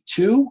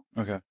 92.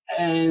 Okay.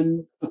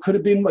 And it could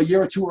have been a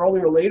year or two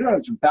earlier or later. It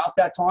was about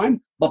that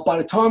time. But by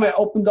the time I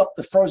opened up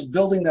the first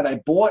building that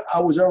I bought, I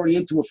was already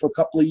into it for a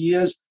couple of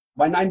years.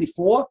 By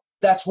 94,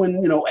 that's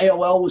when,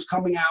 AOL was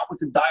coming out with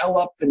the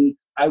dial-up. And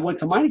I went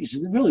to Meineke and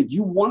said, really, do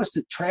you want us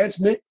to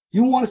transmit? Do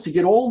you want us to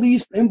get all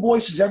these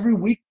invoices every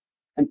week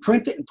and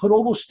print it and put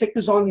all those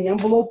stickers on the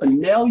envelope and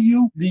mail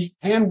you the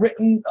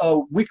handwritten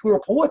weekly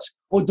reports?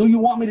 Or do you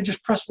want me to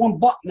just press one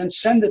button and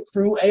send it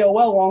through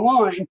AOL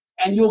online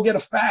and you'll get a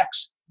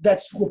fax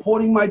that's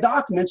reporting my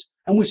documents,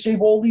 and we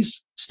save all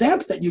these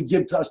stamps that you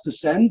give to us to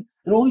send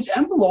and all these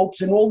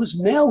envelopes and all this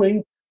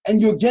mailing,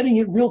 and you're getting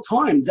it real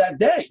time that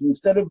day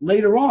instead of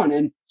later on.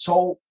 And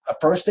so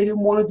at first they didn't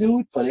want to do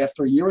it, but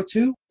after a year or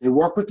two, they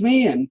worked with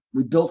me and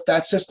we built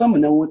that system,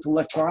 and then we went to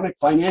electronic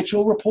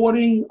financial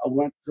reporting. I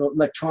went to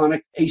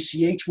electronic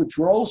ACH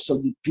withdrawals so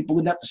that people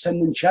didn't have to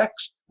send in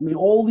checks. I mean,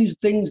 all these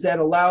things that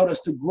allowed us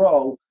to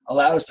grow,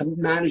 allowed us to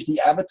manage the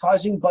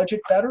advertising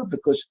budget better,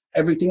 because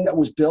everything that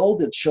was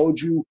billed, it showed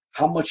you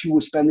how much you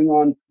were spending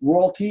on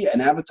royalty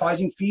and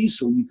advertising fees.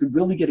 So you could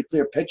really get a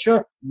clear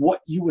picture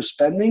what you were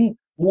spending,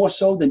 more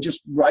so than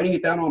just writing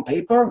it down on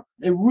paper.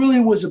 It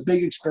really was a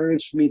big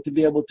experience for me to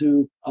be able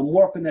to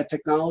work on that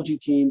technology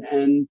team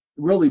and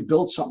really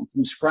build something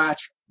from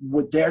scratch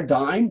with their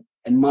dime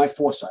and my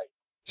foresight.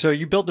 So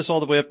you built this all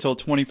the way up till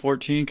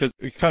 2014, because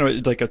it's kind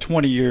of like a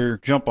 20-year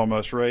jump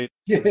almost, right?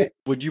 Yeah.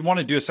 Would you want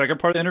to do a second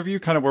part of the interview,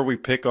 kind of where we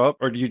pick up,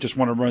 or do you just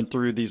want to run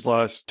through these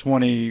last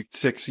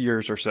 26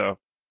 years or so?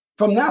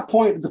 From that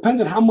point, it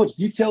depends on how much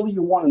detail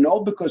you want to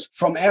know, because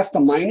from after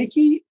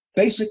Meineke,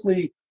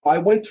 basically, I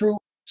went through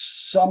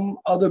some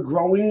other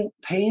growing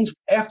pains.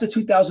 After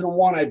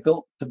 2001, I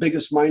built the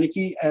biggest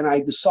Meineke, and I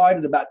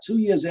decided about 2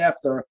 years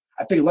after,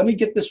 I figured, let me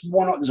get this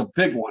one. There's a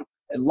big one,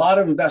 a lot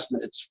of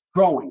investment. It's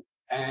growing.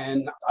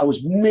 And I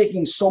was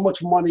making so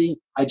much money.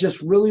 I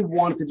just really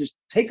wanted to just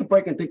take a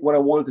break and think what I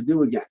wanted to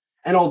do again.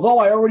 And although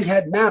I already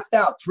had mapped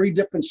out 3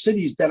 different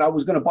cities that I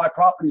was going to buy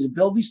properties and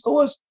build these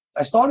stores,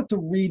 I started to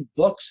read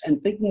books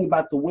and thinking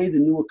about the way the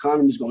new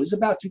economy is going. This is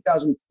about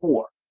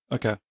 2004.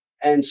 Okay.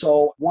 And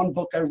so one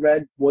book I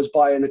read was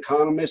by an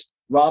economist,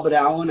 Robert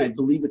Allen. I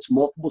believe it's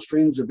Multiple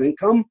Streams of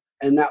Income.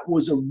 And that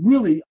was a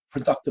really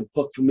productive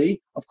book for me.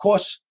 Of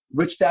course,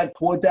 Rich Dad,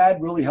 Poor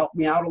Dad really helped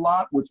me out a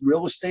lot with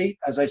real estate.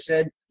 As I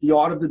said, The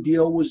Art of the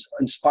Deal was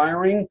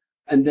inspiring,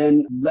 and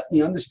then let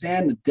me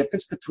understand the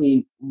difference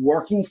between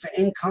working for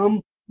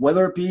income,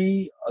 whether it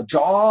be a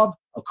job,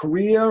 a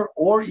career,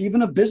 or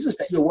even a business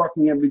that you're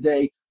working every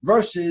day,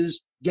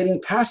 versus getting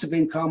passive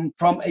income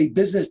from a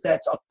business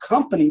that's a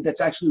company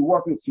that's actually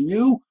working for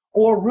you,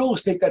 or real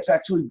estate that's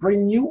actually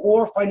bringing you,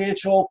 or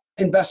financial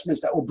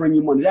investments that will bring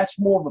you money. That's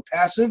more of a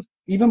passive,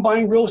 even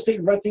buying real estate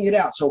and renting it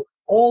out. So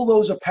all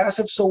those are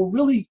passive. So it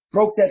really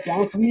broke that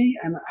down for me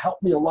and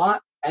helped me a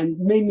lot and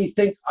made me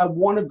think I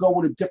want to go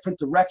in a different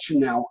direction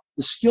now.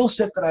 The skill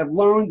set that I've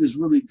learned is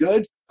really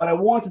good, but I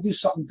want to do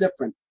something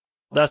different.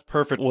 That's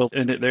perfect. We'll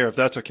end it there if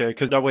that's okay.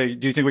 Because that way,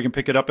 do you think we can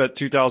pick it up at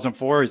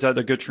 2004? Is that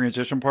a good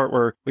transition part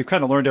where we've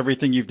kind of learned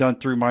everything you've done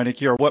through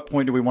Meineke? Or what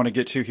point do we want to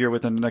get to here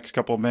within the next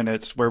couple of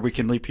minutes where we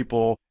can leave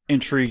people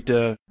intrigued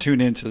to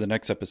tune into the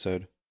next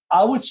episode?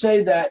 I would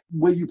say that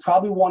where you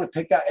probably want to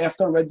pick out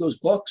after I read those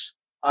books,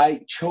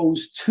 I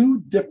chose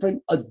 2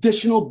 different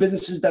additional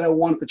businesses that I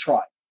wanted to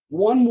try.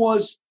 One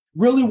was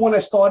really when I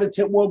started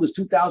Tint World is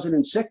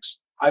 2006.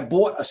 I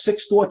bought a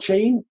 6-store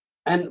chain.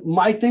 And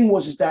my thing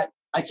was that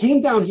I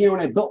came down here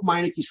and I built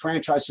Meineke's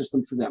franchise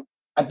system for them.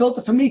 I built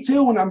it for me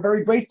too, and I'm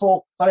very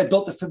grateful, but I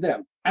built it for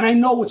them. And I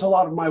know it's a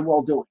lot of my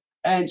well-doing.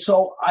 And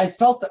so I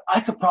felt that I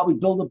could probably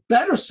build a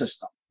better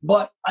system.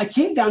 But I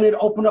came down here to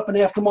open up an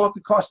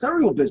aftermarket car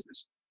stereo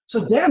business.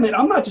 So damn it,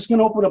 I'm not just going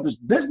to open up this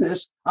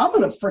business. I'm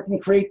going to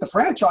freaking create the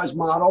franchise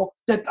model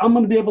that I'm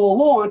going to be able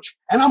to launch,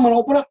 and I'm going to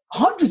open up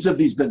hundreds of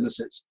these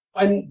businesses.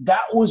 And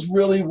that was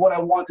really what I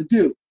wanted to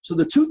do. So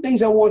the 2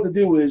 things I wanted to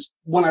do is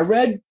when I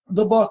read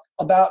the book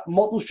about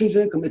multiple streams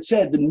of income, it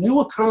said the new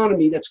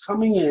economy that's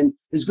coming in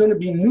is going to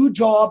be new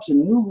jobs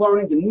and new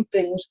learning and new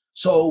things.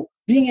 So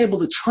being able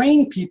to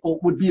train people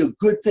would be a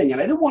good thing.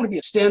 And I didn't want to be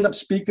a stand-up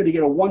speaker to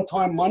get a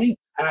one-time money.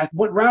 And I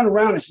went round and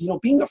round and said,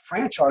 being a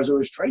franchisor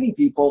is training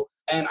people,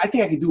 and I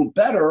think I could do it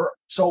better.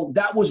 So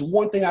that was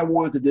one thing I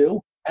wanted to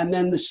do. And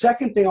then the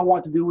second thing I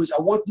wanted to do was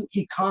I wanted to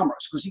do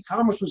e-commerce, because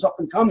e-commerce was up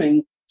and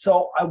coming.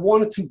 So I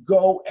wanted to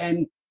go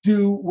and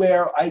do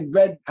where I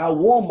read how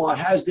Walmart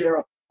has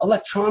their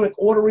electronic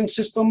ordering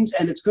systems,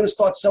 and it's going to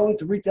start selling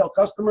to retail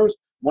customers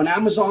when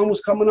Amazon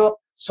was coming up.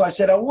 So I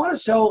said, I want to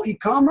sell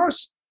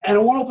e-commerce, and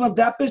I want to open up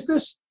that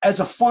business as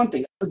a fun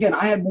thing. Again,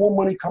 I had more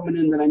money coming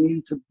in than I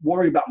needed to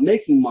worry about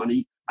making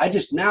money. I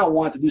just now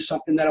want to do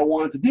something that I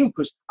wanted to do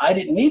because I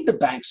didn't need the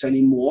banks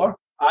anymore.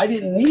 I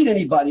didn't need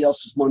anybody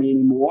else's money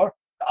anymore.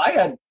 I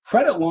had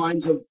credit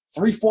lines of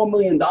 $3-4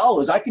 million.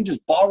 I can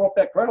just borrow up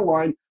that credit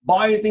line,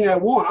 buy anything I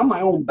want. I'm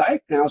my own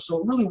bank now. So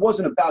it really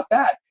wasn't about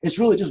that. It's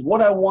really just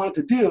what I wanted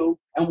to do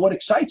and what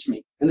excites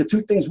me. And the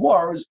two things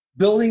is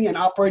building and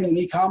operating an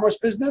e-commerce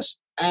business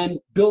and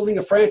building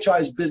a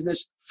franchise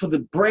business for the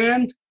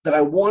brand that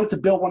I wanted to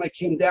build when I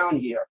came down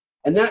here.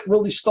 And that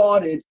really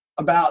started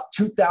about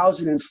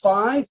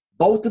 2005.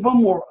 Both of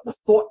them were the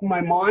thought in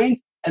my mind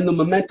and the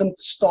momentum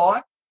to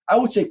start. I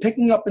would say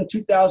picking up in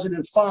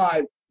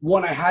 2005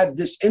 when I had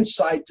this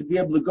insight to be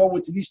able to go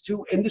into these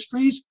two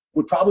industries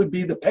would probably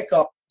be the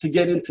pickup to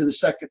get into the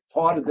second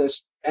part of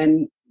this.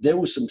 And there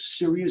were some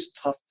serious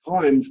tough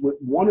times with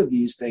one of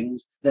these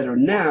things that are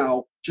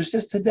now, just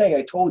as today,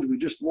 I told you, we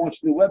just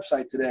launched a new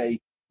website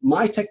today.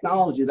 My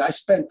technology that I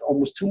spent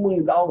almost $2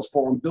 million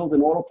for in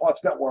building Auto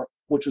Parts Network,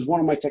 which was one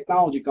of my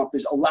technology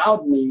companies,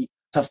 allowed me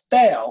to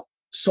fail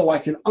so I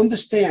can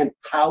understand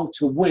how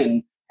to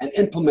win and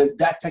implement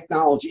that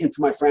technology into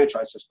my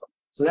franchise system.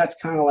 So that's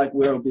kind of like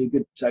where it'll be a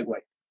good segue.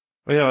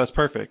 Well, yeah, that's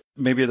perfect.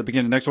 Maybe at the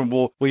beginning of the next one,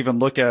 we'll even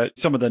look at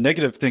some of the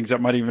negative things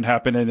that might even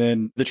happen and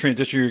then the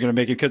transition you're going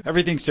to make it. Because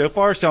everything so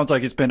far sounds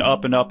like it's been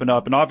up and up and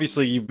up. And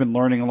obviously you've been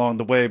learning along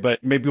the way, but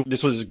maybe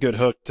this was a good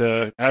hook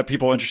to have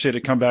people interested to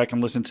come back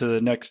and listen to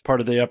the next part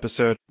of the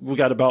episode. We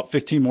got about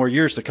 15 more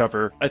years to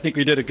cover. I think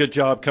we did a good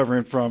job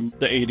covering from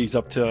the 80s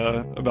up to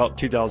about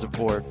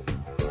 2004.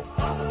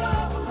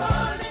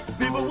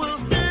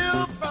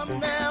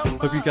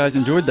 Hope you guys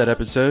enjoyed that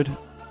episode.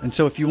 And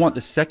so if you want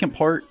the second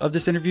part of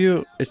this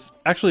interview, it's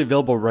actually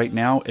available right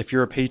now if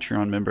you're a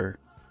Patreon member.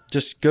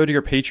 Just go to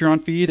your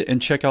Patreon feed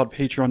and check out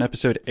Patreon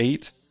episode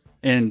 8.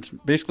 And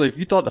basically, if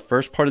you thought the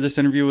first part of this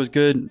interview was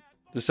good,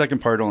 the second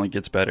part only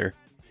gets better.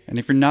 And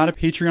if you're not a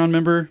Patreon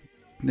member,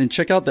 then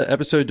check out the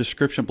episode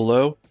description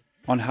below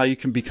on how you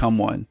can become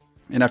one.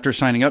 And after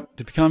signing up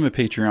to become a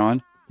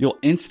Patreon, you'll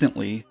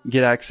instantly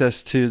get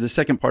access to the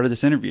second part of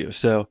this interview.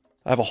 So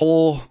I have a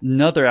whole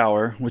nother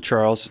hour with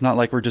Charles. It's not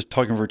like we're just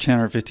talking for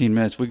 10 or 15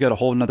 minutes. We've got a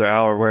whole nother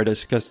hour where I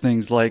discuss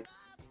things like,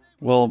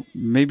 well,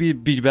 maybe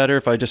it'd be better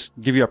if I just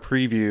give you a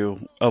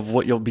preview of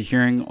what you'll be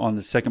hearing on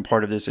the second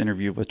part of this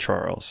interview with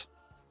Charles.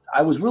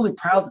 I was really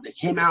proud that they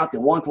came out. They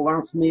wanted to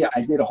learn from me. I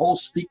did a whole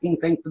speaking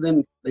thing for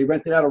them. They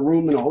rented out a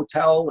room in a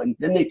hotel, and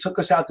then they took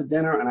us out to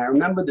dinner. And I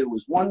remember there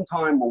was one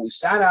time when we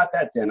sat out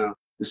that dinner,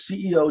 the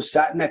CEO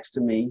sat next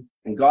to me,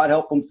 and God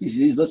help him,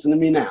 he's listening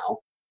to me now.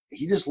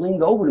 He just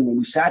leaned over to me.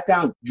 We sat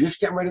down, just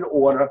getting ready to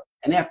order.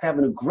 And after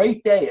having a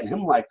great day and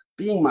him like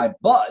being my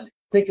bud,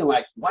 thinking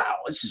like, wow,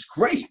 this is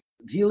great.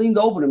 He leaned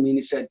over to me and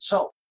he said,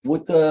 so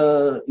what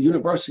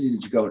university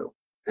did you go to?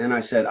 And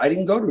I said, I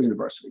didn't go to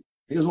university.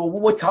 He goes, well,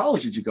 what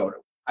college did you go to?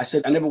 I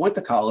said, I never went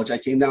to college. I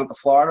came down to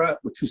Florida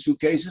with 2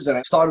 suitcases and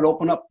I started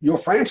opening up your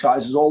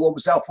franchises all over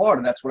South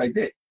Florida. That's what I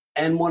did.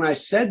 And when I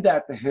said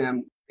that to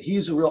him,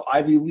 he's a real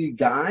Ivy League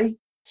guy.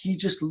 He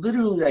just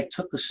literally like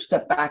took a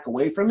step back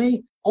away from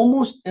me,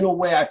 almost in a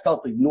way I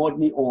felt ignored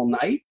me all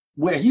night,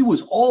 where he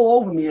was all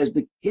over me as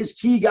his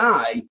key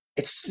guy.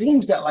 It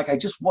seems that like I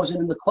just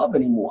wasn't in the club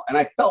anymore. And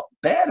I felt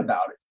bad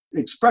about it.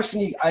 The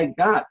expression I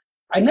got,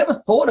 I never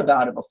thought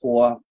about it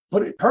before,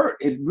 but it hurt.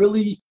 It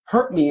really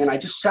hurt me. And I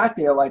just sat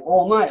there like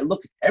all night.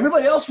 Look,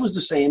 everybody else was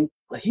the same,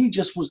 but he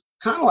just was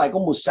kind of like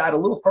almost sat a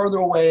little further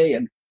away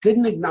and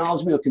didn't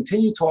acknowledge me or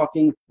continue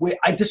talking, where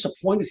I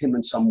disappointed him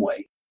in some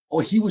way.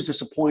 Or he was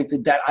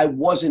disappointed that I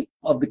wasn't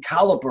of the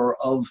caliber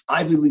of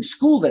Ivy League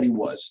school that he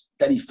was,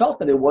 that he felt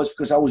that it was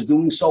because I was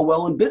doing so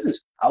well in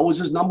business. I was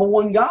his number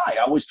one guy.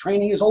 I was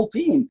training his whole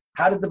team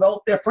how to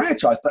develop their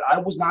franchise, but I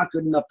was not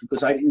good enough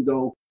because I didn't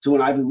go to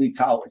an Ivy League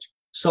college.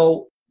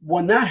 So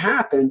when that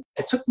happened,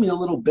 it took me a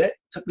little bit,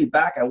 it took me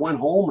back. I went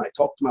home, I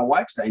talked to my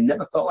wife, said, I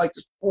never felt like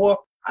this before.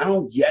 I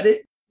don't get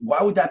it.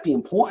 Why would that be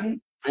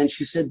important? And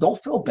she said,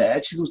 don't feel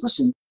bad. She goes,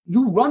 listen,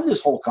 you run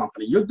this whole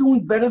company. You're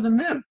doing better than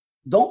them.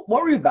 Don't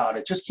worry about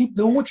it. Just keep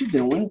doing what you're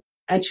doing.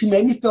 And she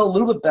made me feel a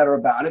little bit better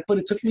about it, but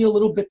it took me a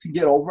little bit to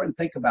get over it and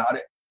think about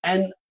it.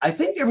 And I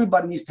think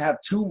everybody needs to have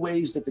 2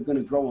 ways that they're going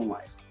to grow in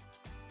life.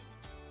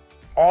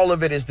 All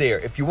of it is there.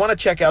 If you want to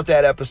check out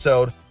that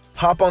episode,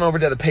 hop on over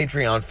to the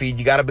Patreon feed.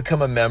 You got to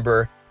become a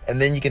member,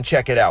 and then you can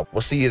check it out. We'll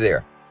see you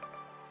there.